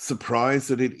surprise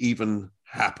that it even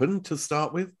happened to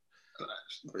start with?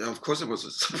 Of course it was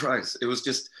a surprise. It was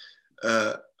just,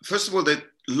 first of all, they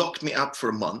locked me up for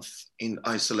a month in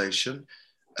isolation.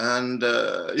 And,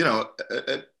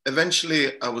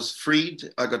 eventually I was freed.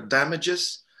 I got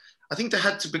damages. I think they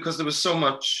had to, because there was so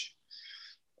much.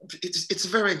 It's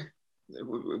very,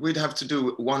 we'd have to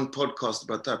do one podcast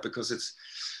about that, because it's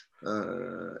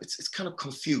kind of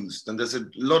confused, and there's a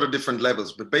lot of different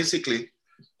levels. But basically,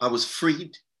 I was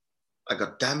freed. I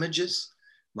got damages.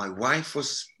 My wife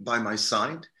was by my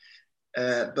side,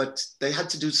 but they had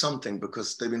to do something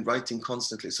because they've been writing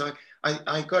constantly. So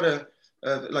I got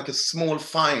a small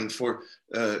fine for,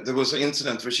 there was an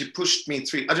incident where she pushed me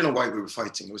I don't know why we were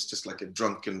fighting. It was just like a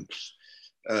drunken,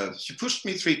 she pushed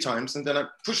me 3 times, and then I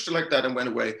pushed her like that and went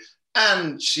away.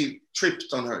 And she tripped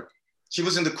on her. She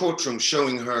was in the courtroom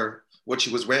showing her what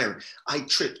she was wearing. I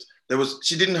tripped.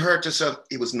 She didn't hurt herself.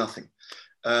 It was nothing.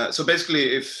 So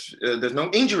basically, if there's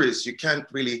no injuries, you can't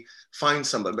really find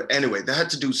somebody. But anyway, they had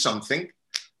to do something.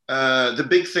 The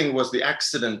big thing was the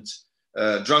accident,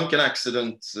 drunken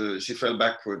accident. She fell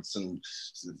backwards, and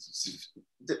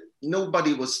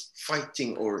nobody was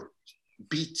fighting or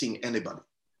beating anybody.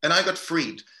 And I got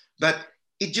freed. But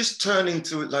it just turned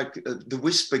into like the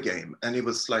whisper game. And it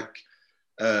was like,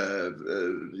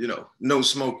 no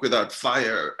smoke without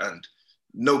fire, and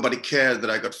nobody cared that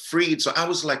I got freed. So I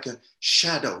was like a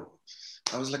shadow.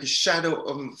 I was like a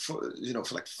shadow for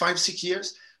like 5-6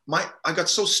 years. I got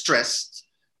so stressed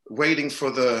waiting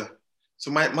for so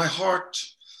my heart,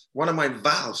 one of my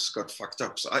valves got fucked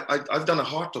up. So I've done a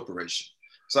heart operation.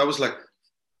 So I was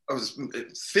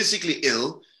physically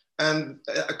ill, and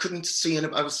I couldn't see any.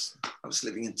 I was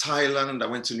living in Thailand. I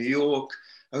went to New York.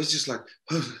 I was just like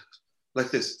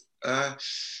this.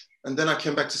 And then I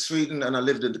came back to Sweden, and I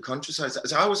lived in the countryside.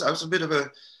 So I was a bit of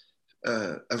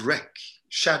a wreck,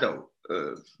 shadow.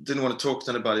 Didn't want to talk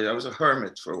to anybody. I was a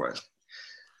hermit for a while,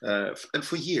 and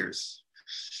for years.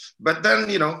 But then,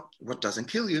 what doesn't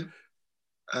kill you?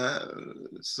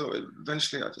 So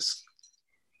eventually, it's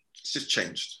just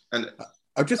changed. And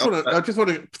I just want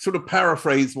to sort of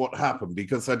paraphrase what happened,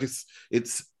 because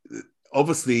it's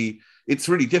obviously it's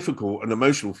really difficult and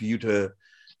emotional for you to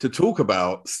talk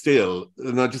about still.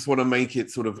 And I just want to make it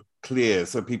sort of clear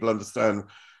so people understand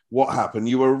what happened.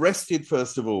 You were arrested,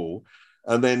 first of all,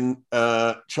 and then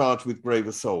charged with grave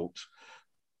assault.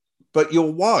 But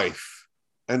your wife,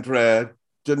 Andrea,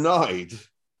 denied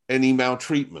any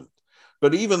maltreatment.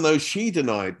 But even though she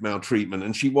denied maltreatment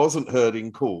and she wasn't heard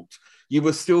in court, you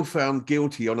were still found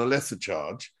guilty on a lesser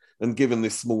charge and given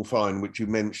this small fine, which you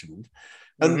mentioned.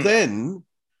 And then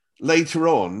later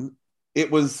on, it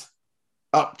was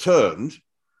upturned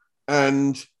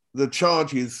and the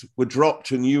charges were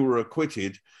dropped and you were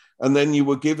acquitted. And then you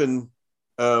were given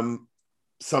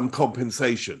some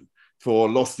compensation for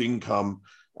lost income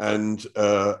and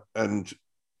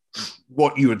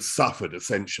what you had suffered,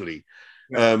 essentially,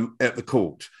 at the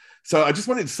court. So I just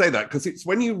wanted to say that, because it's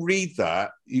when you read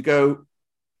that, you go,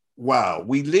 wow,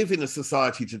 we live in a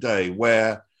society today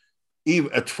where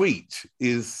even a tweet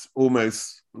is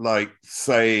almost like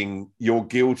saying you're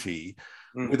guilty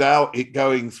without it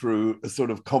going through a sort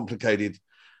of complicated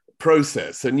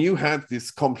process. And you had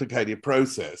this complicated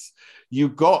process. You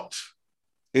got,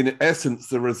 in essence,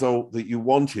 the result that you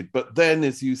wanted. But then,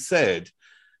 as you said,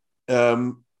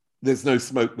 there's no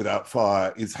smoke without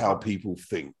fire is how people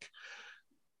think.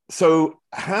 So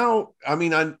how, I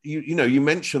mean, you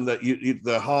mentioned that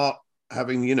the heart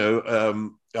having,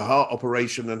 a heart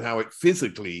operation and how it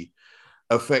physically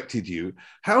affected you.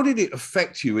 How did it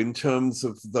affect you in terms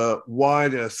of the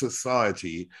wider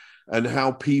society and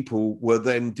how people were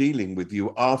then dealing with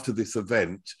you after this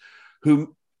event,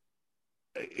 who,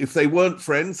 if they weren't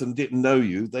friends and didn't know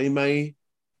you, they may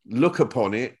look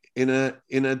upon it in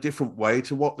a different way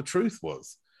to what the truth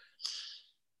was?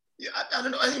 Yeah, I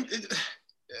don't know. I think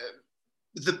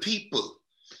the people,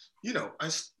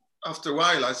 after a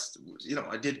while, I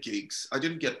did gigs. I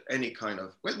didn't get any kind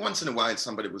of, well, once in a while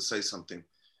somebody would say something,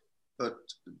 but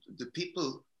the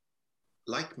people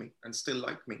like me and still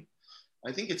like me.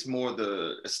 I think it's more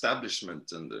the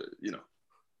establishment and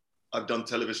I've done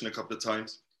television a couple of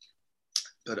times,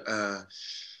 but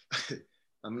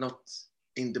I'm not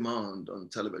in demand on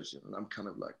television. I'm kind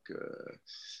of like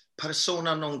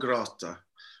persona non grata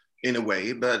in a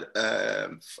way, but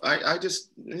I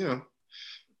just,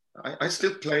 I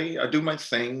still play, I do my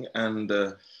thing. And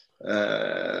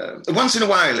once in a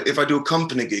while, if I do a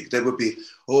company gig, there would be,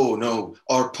 oh no,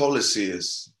 our policy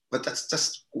is, but that's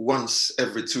just once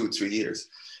every 2 or 3 years.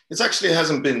 It actually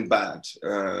hasn't been bad,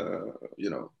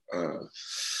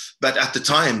 but at the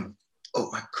time, oh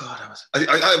my God,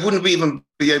 I wouldn't even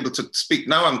be able to speak.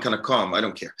 Now I'm kind of calm. I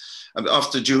don't care.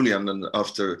 After Julian and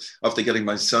after getting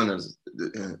my son,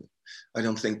 I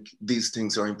don't think these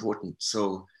things are important.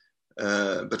 So,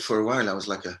 but for a while I was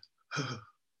like a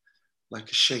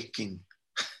shaking,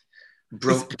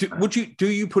 broke. Do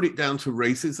you put it down to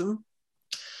racism?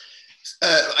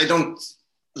 I don't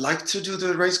like to do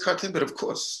the race card thing, but of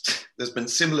course, there's been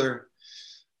similar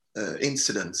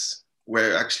incidents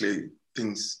where actually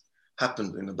things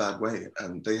happened in a bad way,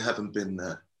 and they haven't been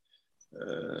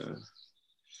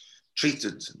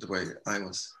treated the way I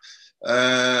was.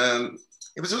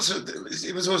 It was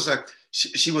also like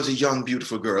she was a young,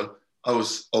 beautiful girl. I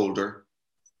was older,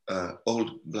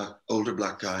 older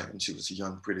black guy, and she was a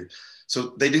young, pretty.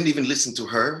 So they didn't even listen to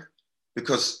her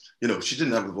because, you know, she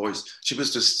didn't have a voice. She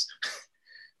was just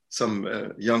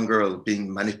some young girl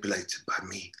being manipulated by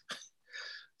me.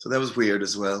 So that was weird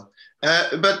as well.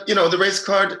 But, you know, the race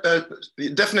card,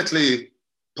 definitely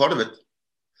part of it,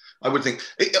 I would think.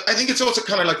 I think it's also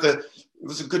kind of like it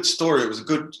was a good story. It was a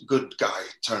good guy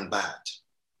turned bad.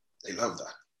 They love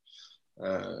that.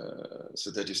 So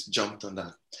they just jumped on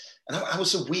that. And I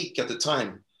was so weak at the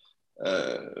time,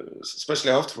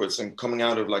 especially afterwards and coming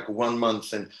out of like 1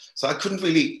 month. And so I couldn't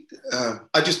really,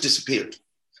 I just disappeared.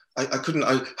 I couldn't,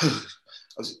 I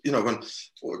was, you know, when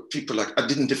or people like, I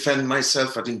didn't defend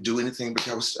myself. I didn't do anything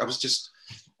because I was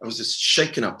just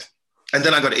shaken up. And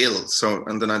then I got ill. So,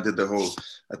 and then I did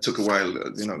it took a while,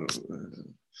 you know,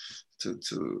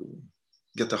 to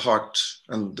get the heart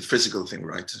and the physical thing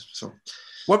right. So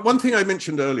one thing I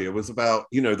mentioned earlier was about,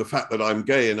 you know, the fact that I'm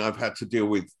gay and I've had to deal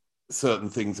with certain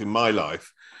things in my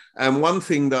life. And one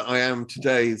thing that I am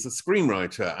today is a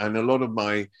screenwriter, and a lot of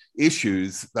my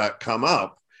issues that come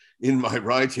up in my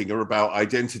writing are about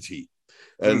identity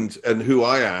and who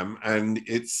I am, and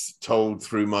it's told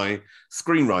through my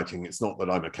screenwriting. It's not that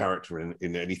I'm a character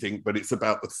in anything, but it's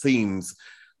about the themes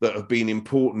that have been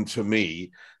important to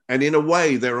me. And in a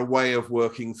way, they're a way of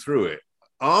working through it.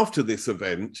 After this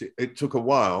event, it took a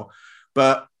while,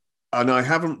 and I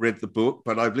haven't read the book,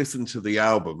 but I've listened to the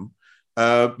album.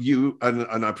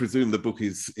 And I presume the book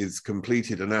is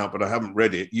completed and out, but I haven't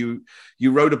read it. You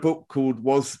wrote a book called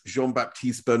 "Was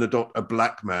Jean-Baptiste Bernadotte a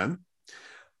Black Man?"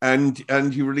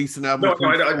 and you released an album. No,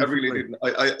 I really didn't.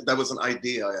 That was an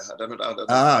idea I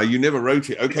had. You never wrote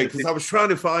it. Okay, because I was trying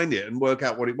to find it and work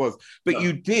out what it was. But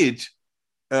you did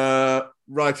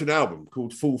write an album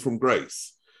called "Fall from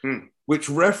Grace," which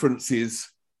references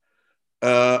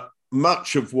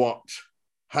much of what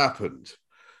happened.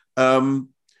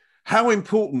 How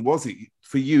important was it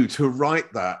for you to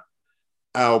write that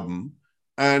album?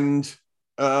 And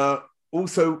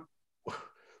also,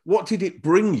 what did it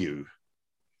bring you?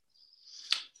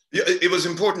 Yeah, it was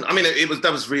important. I mean,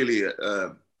 that was really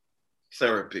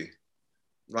therapy,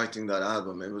 writing that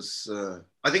album. It was,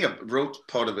 I think I wrote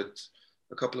part of it,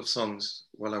 a couple of songs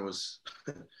while I was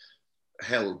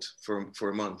held for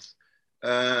a month.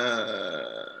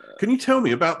 Can you tell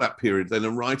me about that period then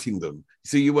and writing them?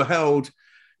 So you were held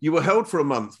for a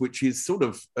month, which is sort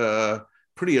of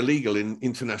pretty illegal in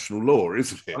international law,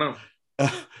 isn't it? I know.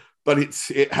 But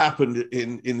it happened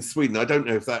in Sweden. I don't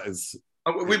know if that is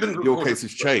your case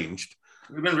has changed.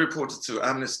 We've been reported to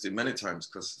Amnesty many times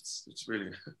because it's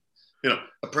really, you know,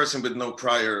 a person with no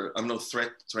prior. I'm no threat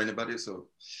to anybody, so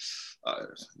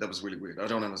that was really weird. I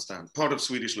don't understand. Part of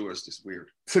Swedish law is just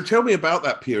weird. So tell me about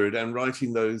that period and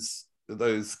writing those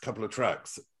couple of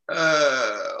tracks.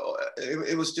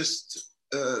 It was just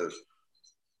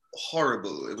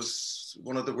horrible. It was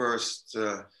one of the worst.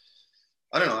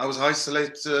 I don't know. I was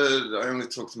isolated. I only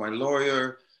talked to my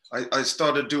lawyer. I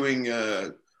started doing.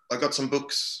 I got some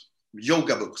books,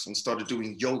 yoga books, and started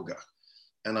doing yoga.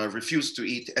 And I refused to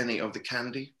eat any of the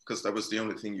candy because that was the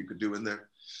only thing you could do in there.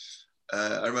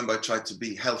 I remember I tried to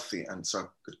be healthy and so I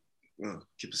could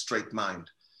keep a straight mind.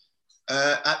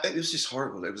 It was just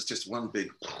horrible. It was just one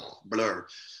big blur.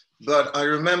 But I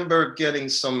remember getting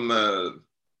some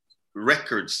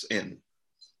records in,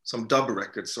 some dub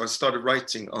records. So I started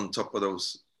writing on top of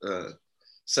those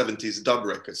 70s dub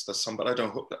records. That's somebody, I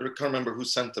can't remember who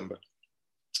sent them, but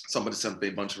somebody sent me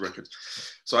a bunch of records.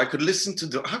 So I could listen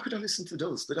to how could I listen to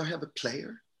those? Did I have a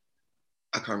player?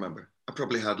 I can't remember. I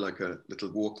probably had like a little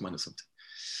Walkman or something.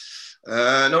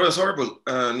 No, it was horrible.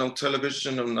 No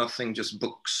television, no nothing, just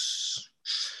books.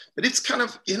 But it's kind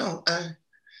of, you know,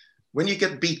 when you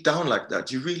get beat down like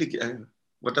that, you really get,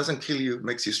 what doesn't kill you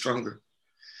makes you stronger.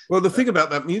 Well, the thing about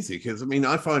that music is, I mean,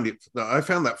 I found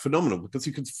that phenomenal because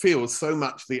you could feel so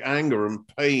much the anger and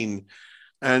pain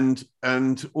and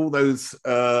all those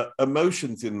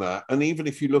emotions in that. And even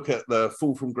if you look at the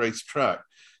Fall from Grace track,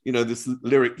 you know, this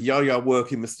lyric, "Yah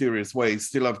work in mysterious ways,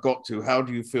 still I've got to. How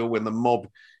do you feel when the mob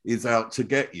is out to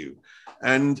get you?"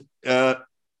 And,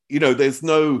 you know, there's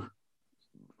no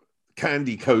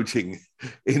candy coating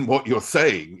in what you're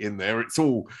saying in there. It's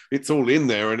all in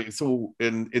there, and it's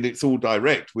all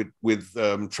direct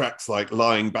with tracks like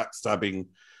Lying Backstabbing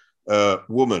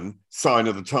Woman, Sign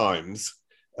of the Times,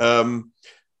 and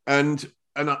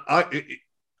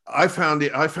I found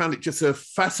it just a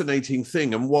fascinating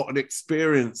thing, and what an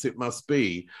experience it must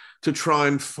be to try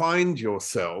and find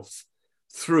yourself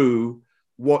through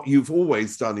what you've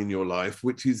always done in your life,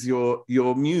 which is your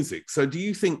music. So do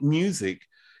you think music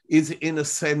is, in a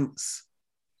sense,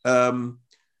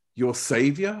 your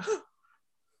savior?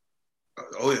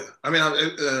 Oh yeah. I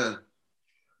mean,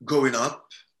 growing up,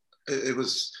 it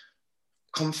was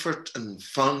comfort and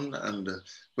fun, and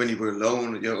when you were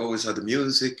alone, you always had the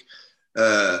music.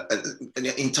 And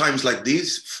in times like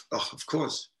these, of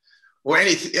course, or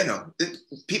anything,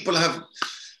 people have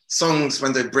songs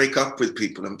when they break up with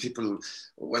people, and people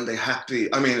when they're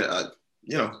happy. I mean,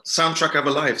 soundtrack of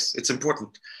our lives. It's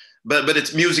important, but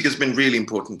it's music has been really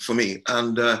important for me,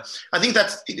 and I think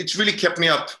that it's really kept me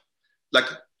up, like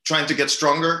trying to get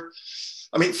stronger.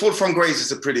 I mean, Fall from Grace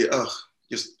is a pretty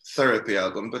just therapy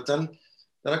album, but then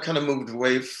I kind of moved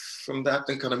away from that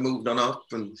and kind of moved on up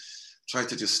and tried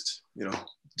to just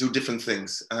do different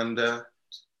things, and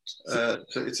so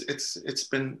it's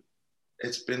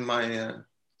been my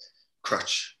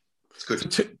crutch. It's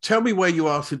good. Tell me where you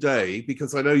are today,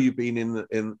 because I know you've been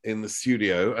in the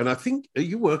studio, and I think, are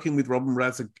you working with Robin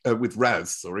Raz? With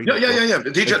Raz, sorry. Yeah.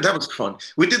 DJ, that was fun.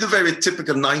 We did a very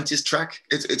typical '90s track.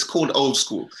 It's called Old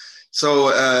School.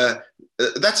 So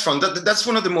that's fun. That's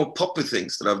one of the more popular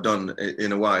things that I've done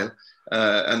in a while,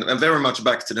 and very much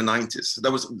back to the '90s.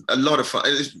 That was a lot of fun.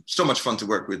 It's so much fun to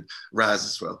work with Raz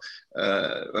as well,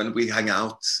 and we hang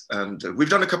out, and we've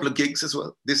done a couple of gigs as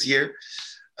well this year.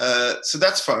 So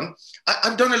that's fun.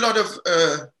 I've done a lot of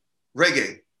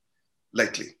reggae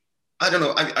lately. I don't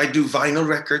know. I do vinyl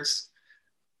records.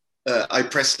 I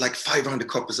press like 500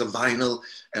 copies of vinyl,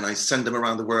 and I send them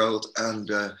around the world, and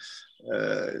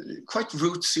quite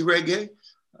rootsy reggae.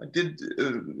 I did,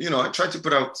 I try to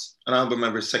put out an album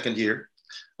every second year.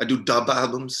 I do dub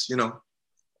albums,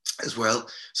 as well.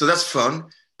 So that's fun.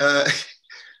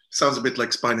 Sounds a bit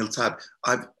like Spinal Tap.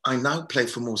 I now play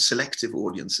for more selective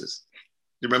audiences.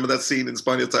 You remember that scene in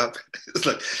Spinal Tap? It's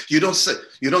like, you don't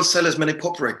sell as many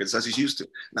pop records as you used to.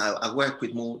 Now I work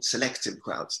with more selective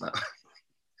crowds now.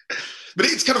 But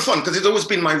it's kind of fun because it's always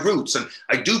been my roots, and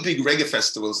I do big reggae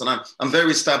festivals, and I'm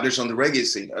very established on the reggae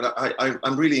scene, and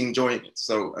I'm really enjoying it.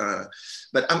 So,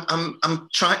 but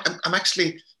I'm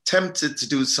actually tempted to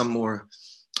do some more,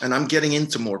 and I'm getting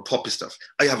into more poppy stuff.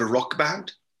 I have a rock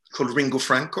band called Ringo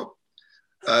Franco.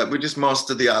 We just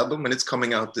mastered the album, and it's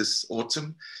coming out this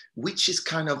autumn, which is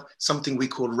kind of something we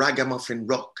call ragamuffin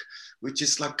rock, which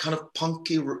is like kind of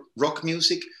punky rock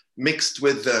music mixed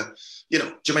with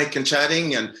Jamaican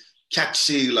chatting and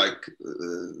catchy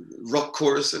rock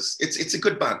choruses. It's a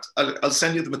good band. I'll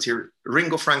send you the material.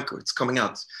 Ringo Franco, it's coming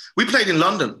out. We played in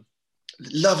London.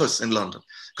 Love us in London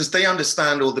because they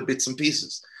understand all the bits and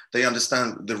pieces. They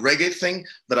understand the reggae thing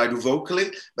that I do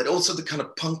vocally, but also the kind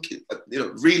of punky,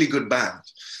 really good band.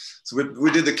 So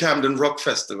we did the Camden Rock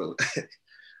Festival,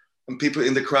 and people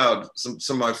in the crowd, some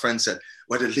of my friends said,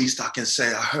 "Well, at least I can say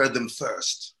I heard them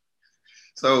first."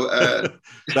 So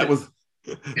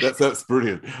that's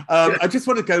brilliant. I just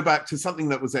want to go back to something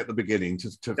that was at the beginning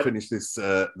to finish this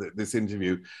this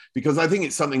interview, because I think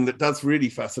it's something that does really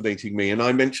fascinating me. And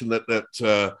I mentioned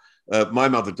that my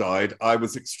mother died. I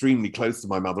was extremely close to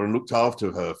my mother and looked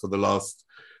after her for the last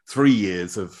 3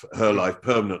 years of her life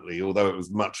permanently, although it was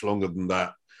much longer than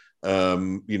that,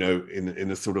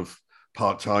 in a sort of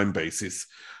part-time basis.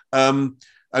 And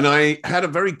I had a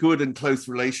very good and close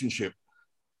relationship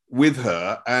with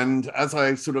her. And as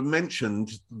I sort of mentioned,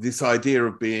 this idea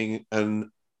of being an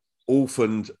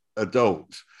orphaned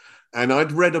adult. And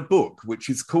I'd read a book which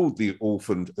is called The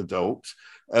Orphaned Adult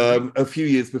a few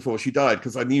years before she died,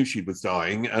 because I knew she was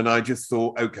dying. And I just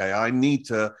thought, okay, I need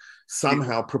to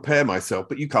somehow prepare myself.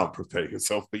 But you can't prepare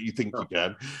yourself, but you think you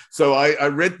can. So I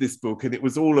read this book, and it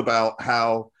was all about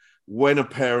how when a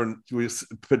parent,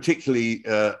 particularly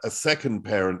a second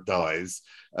parent, dies,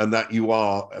 and that you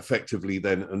are effectively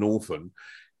then an orphan,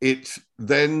 it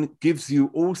then gives you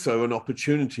also an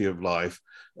opportunity of life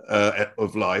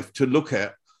to look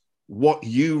at what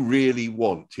you really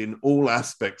want in all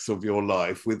aspects of your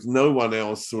life, with no one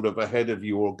else sort of ahead of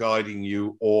you or guiding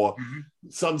you, or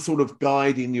some sort of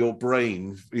guide in your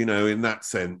brain, in that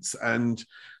sense. And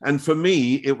for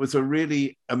me, it was a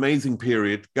really amazing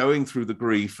period, going through the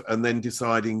grief and then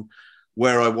deciding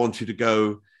where I wanted to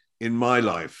go in my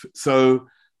life. So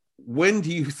when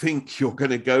do you think you're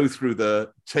going to go through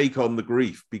the take on the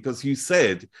grief? Because you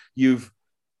said you've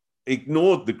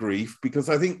ignored the grief, because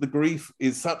I think the grief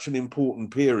is such an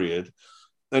important period,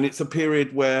 and it's a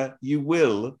period where you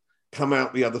will come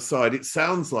out the other side. It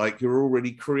sounds like you're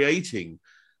already creating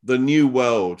the new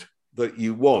world that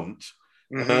you want,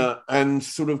 and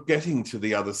sort of getting to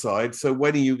the other side. So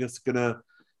when are you just going to,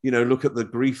 look at the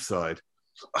grief side?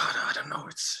 I don't know.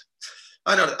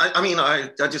 I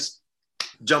just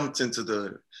jumped into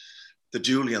the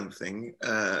Julian thing,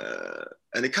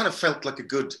 and it kind of felt like a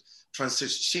good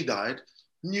transition. She died,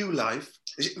 new life.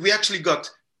 We actually got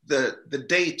the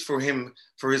date for him,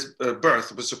 for his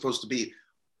birth was supposed to be,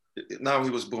 now he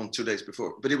was born 2 days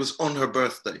before, but it was on her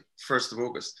birthday, 1st of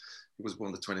August. He was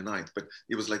born the 29th, but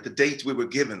it was like the date we were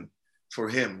given for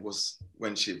him was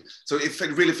when so it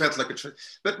really felt like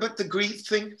but the grief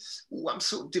thing, I'm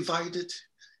so divided.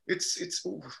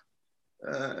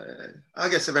 I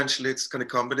guess eventually it's going to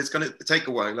come, but it's going to take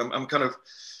a while. I'm kind of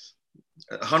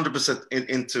 100%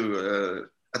 into,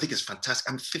 I think it's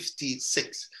fantastic. I'm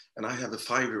 56 and I have a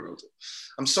 5-year-old.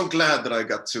 I'm so glad that I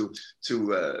got to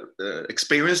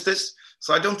experience this.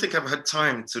 So I don't think I've had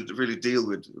time to really deal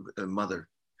with a mother,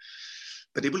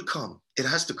 but it will come. It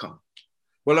has to come.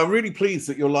 Well, I'm really pleased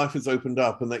that your life has opened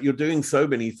up and that you're doing so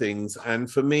many things. And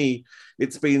for me,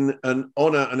 it's been an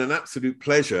honor and an absolute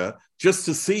pleasure just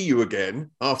to see you again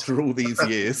after all these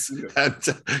years. And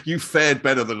you fared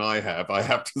better than I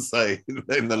have to say,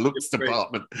 in the looks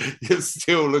department. You're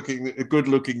still looking a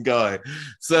good-looking guy.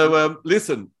 So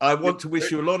listen, I want to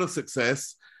wish you a lot of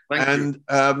success. Thank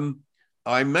you.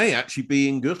 I may actually be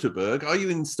in Göteborg. Are you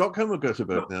in Stockholm or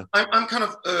Göteborg now? I'm kind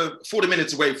of 40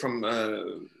 minutes away from...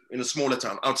 in a smaller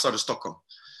town outside of Stockholm.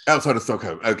 Outside of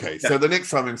Stockholm, okay. Yeah. So the next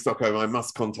time I'm in Stockholm, I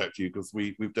must contact you because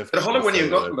we've definitely... But holler when you're in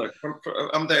Gothenburg.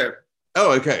 I'm there.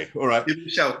 Oh, okay. All right. Give me a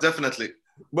shout, definitely.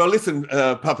 Well, listen,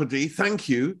 Papa D, thank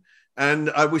you. And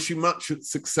I wish you much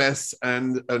success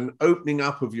and an opening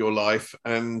up of your life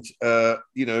and, a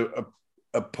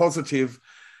positive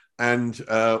and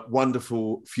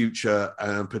wonderful future,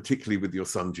 particularly with your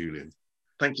son, Julian.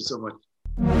 Thank you so much.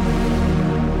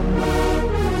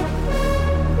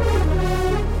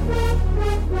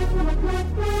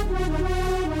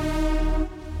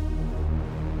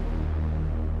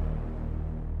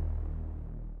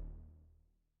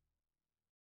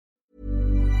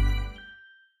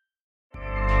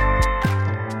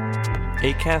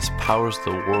 Acast powers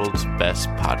the world's best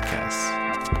podcasts.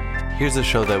 Here's a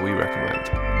show that we recommend.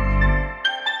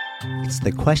 It's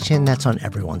the question that's on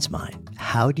everyone's mind.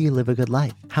 How do you live a good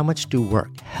life? How much do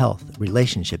work, health,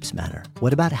 relationships matter?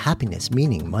 What about happiness,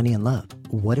 meaning, money, and love?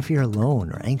 What if you're alone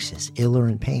or anxious, ill or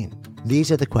in pain?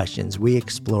 These are the questions we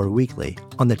explore weekly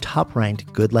on the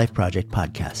top-ranked Good Life Project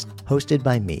podcast, hosted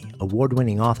by me,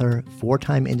 award-winning author,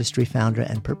 4-time industry founder,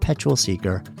 and perpetual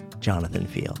seeker, Jonathan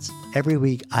Fields. Every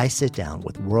week, I sit down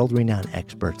with world-renowned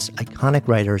experts, iconic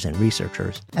writers, and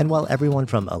researchers, and while everyone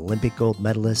from Olympic gold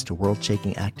medalists to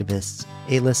world-shaking activists,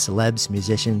 A-list celebs,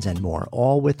 musicians, and more,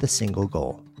 all with the single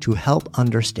goal, to help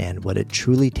understand what it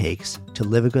truly takes to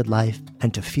live a good life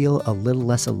and to feel a little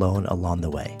less alone along the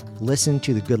way. Listen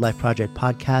to the Good Life Project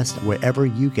podcast wherever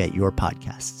you get your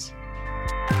podcasts.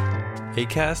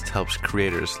 Acast helps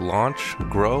creators launch,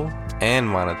 grow, and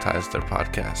monetize their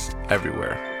podcasts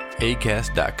everywhere.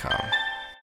 Acast.com.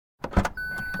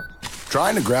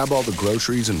 Trying to grab all the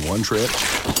groceries in one trip?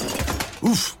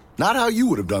 Oof, not how you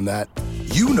would have done that.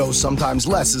 You know sometimes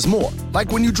less is more.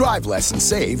 Like when you drive less and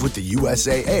save with the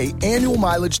USAA annual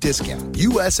mileage discount.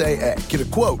 USAA. Get a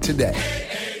quote today.